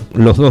 minutos,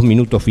 los 2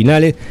 minutos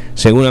finales.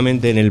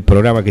 Seguramente en el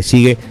programa que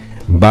sigue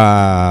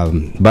va a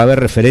haber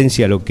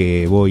referencia a lo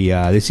que voy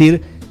a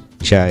decir.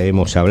 Ya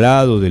hemos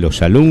hablado de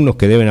los alumnos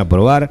que deben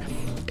aprobar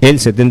el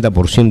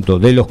 70%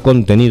 de los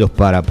contenidos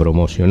para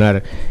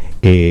promocionar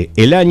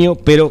el año,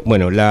 pero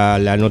bueno,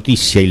 la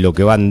noticia y lo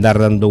que va a andar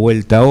dando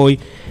vuelta hoy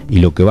y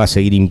lo que va a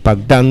seguir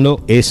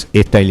impactando es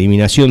esta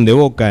eliminación de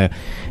Boca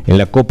en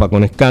la Copa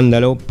con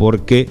escándalo,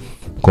 porque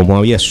como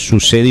había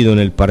sucedido en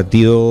el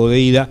partido de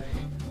ida,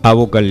 a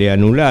Boca le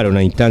anularon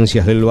a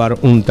instancias del VAR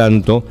un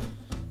tanto,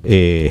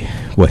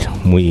 bueno,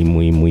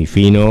 muy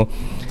fino.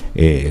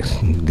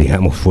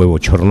 Digamos, fue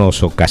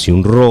bochornoso, casi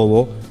un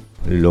robo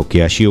lo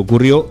que allí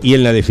ocurrió, y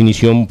en la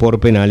definición por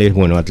penales,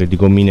 bueno,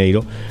 Atlético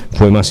Mineiro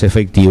fue más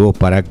efectivo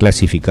para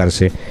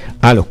clasificarse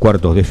a los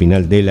cuartos de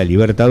final de la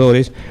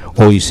Libertadores.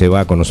 Hoy se va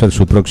a conocer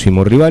su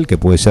próximo rival, que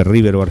puede ser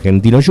River o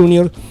Argentino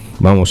Junior.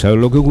 Vamos a ver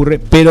lo que ocurre,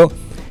 pero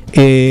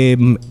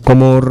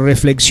como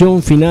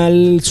reflexión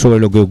final sobre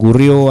lo que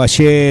ocurrió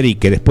ayer y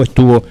que después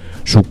tuvo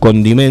su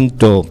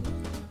condimento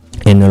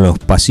en los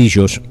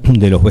pasillos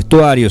de los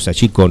vestuarios,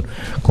 allí con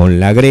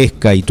la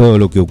gresca y todo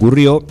lo que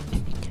ocurrió,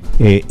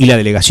 y la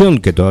delegación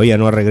que todavía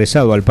no ha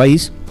regresado al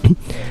país,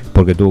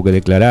 porque tuvo que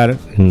declarar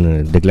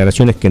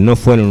declaraciones que no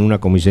fueron en una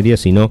comisaría,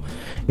 sino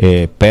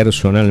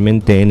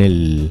personalmente en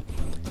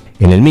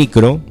el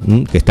micro,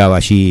 que estaba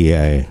allí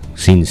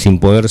sin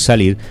poder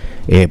salir,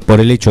 por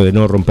el hecho de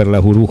no romper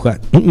las burbujas.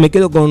 Me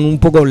quedo con un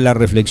poco la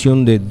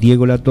reflexión de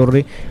Diego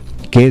Latorre,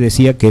 que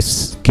decía que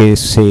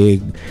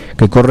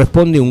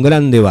corresponde un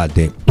gran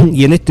debate,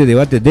 y en este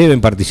debate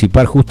deben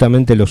participar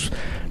justamente los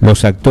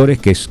actores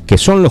que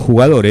son los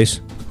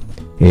jugadores,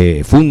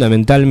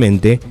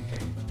 fundamentalmente,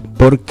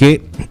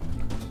 porque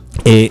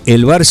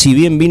el VAR, si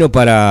bien vino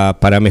para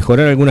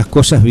mejorar algunas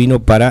cosas,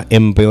 vino para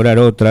empeorar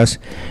otras,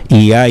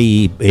 y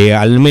hay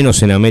al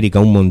menos en América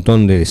un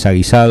montón de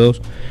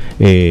desaguisados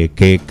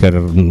que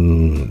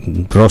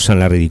rozan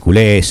la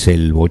ridiculez,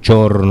 el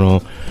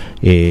bochorno,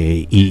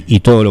 y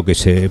todo lo que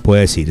se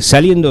puede decir,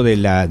 saliendo de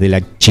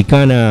la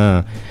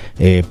chicana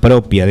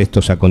propia de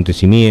estos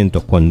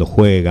acontecimientos cuando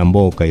juegan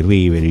Boca y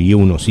River y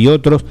unos y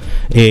otros.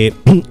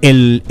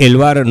 El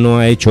VAR no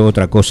ha hecho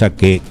otra cosa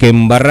que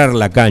embarrar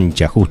la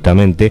cancha,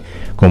 justamente,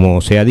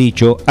 como se ha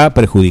dicho, ha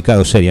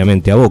perjudicado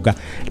seriamente a Boca.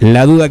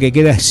 La duda que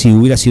queda es si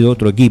hubiera sido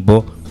otro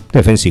equipo,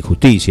 Defensa y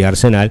Justicia,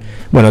 Arsenal,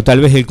 bueno, tal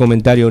vez el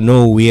comentario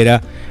no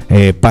hubiera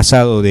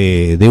pasado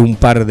de un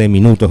par de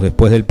minutos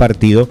después del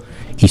partido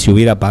y se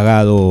hubiera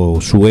apagado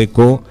su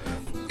eco,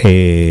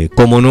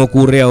 como no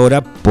ocurre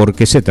ahora,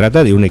 porque se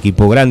trata de un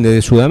equipo grande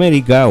de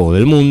Sudamérica o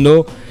del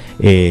mundo,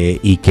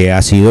 y que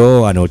ha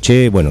sido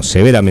anoche, bueno,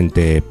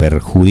 severamente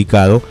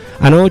perjudicado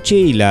anoche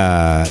y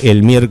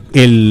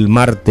el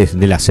martes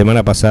de la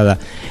semana pasada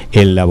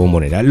en la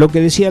Bombonera. Lo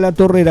que decía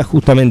Latorre era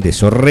justamente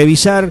eso,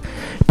 revisar,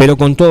 pero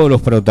con todos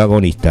los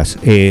protagonistas.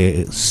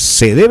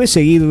 ¿Se debe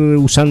seguir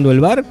usando el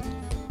VAR?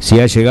 ¿Si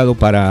ha llegado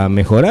para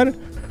mejorar?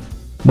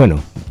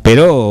 Bueno,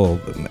 pero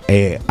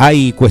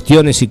hay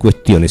cuestiones y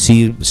cuestiones.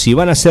 Si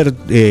van a ser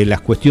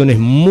las cuestiones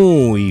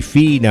muy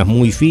finas,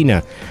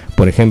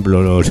 por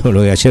ejemplo,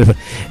 lo de ayer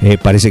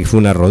parece que fue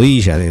una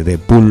rodilla de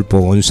Pulpo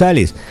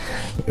González,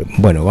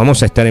 bueno,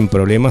 vamos a estar en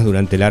problemas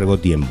durante largo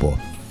tiempo.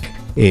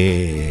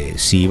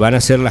 si van a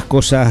hacer las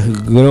cosas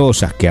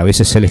grosas que a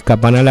veces se le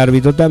escapan al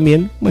árbitro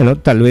también, bueno,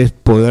 tal vez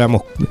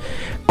podamos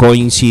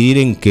coincidir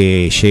en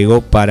que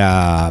llegó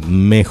para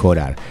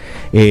mejorar.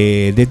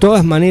 De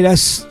todas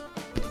maneras,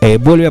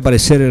 vuelve a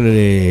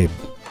aparecer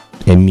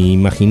en mi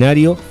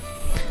imaginario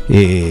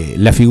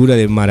la figura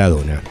de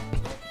Maradona.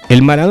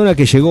 El Maradona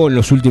que llegó en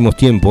los últimos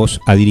tiempos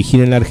a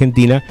dirigir en la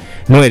Argentina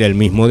no era el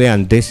mismo de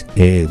antes.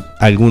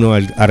 Alguno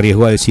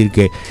arriesgó a decir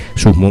que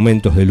sus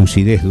momentos de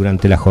lucidez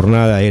durante la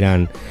jornada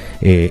eran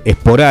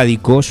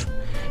esporádicos,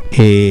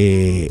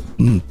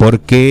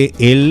 porque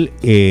él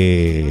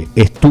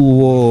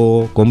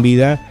estuvo con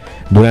vida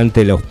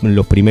durante los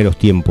primeros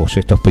tiempos,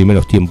 estos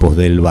primeros tiempos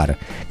del VAR.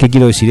 ¿Qué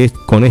quiero decir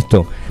con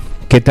esto?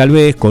 Que tal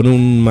vez con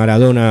un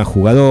Maradona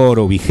jugador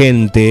o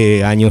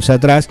vigente años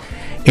atrás,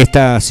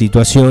 estas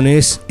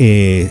situaciones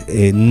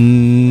se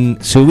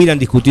hubieran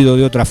discutido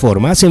de otra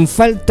forma. Hacen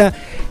falta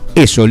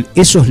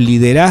esos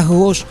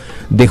liderazgos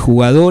de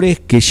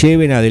jugadores que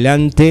lleven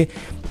adelante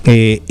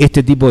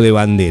este tipo de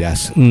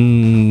banderas.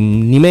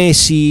 Ni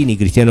Messi, ni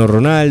Cristiano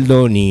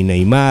Ronaldo, ni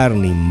Neymar,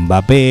 ni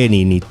Mbappé,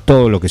 ni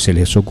todo lo que se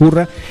les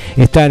ocurra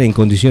están en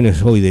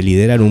condiciones hoy de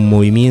liderar un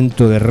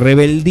movimiento de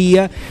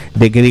rebeldía,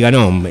 de que digan,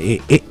 no,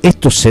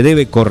 esto se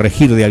debe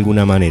corregir de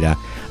alguna manera,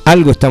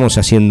 algo estamos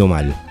haciendo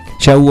mal.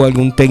 Ya hubo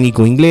algún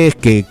técnico inglés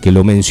que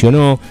lo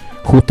mencionó,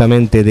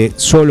 justamente de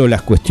solo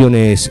las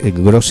cuestiones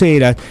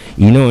groseras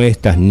y no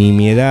estas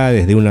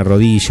nimiedades de una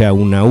rodilla,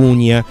 una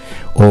uña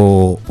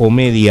o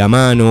media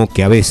mano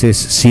que a veces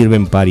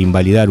sirven para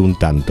invalidar un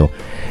tanto.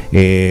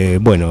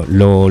 Bueno,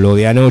 lo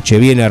de anoche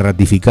viene a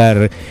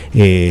ratificar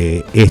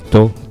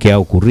esto que ha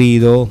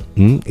ocurrido,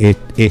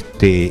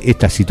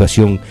 esta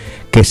situación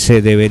que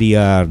se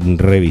debería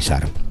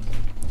revisar.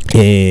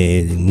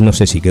 No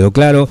sé si quedó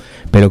claro,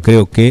 pero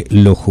creo que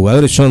los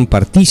jugadores son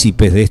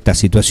partícipes de esta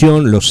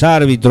situación, los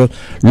árbitros,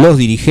 los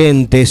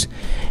dirigentes,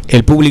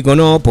 el público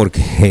no,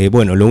 porque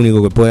bueno, lo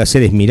único que puede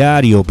hacer es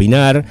mirar y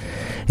opinar,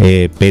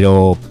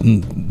 pero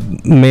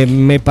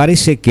me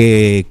parece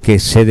que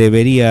se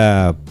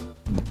debería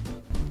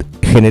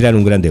generar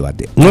un gran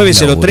debate.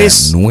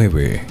 903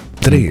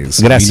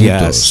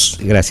 Gracias,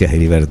 gracias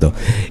Heriberto.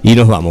 Y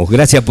nos vamos.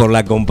 Gracias por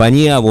la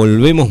compañía.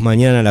 Volvemos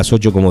mañana a las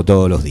 8 como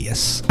todos los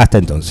días. Hasta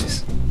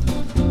entonces.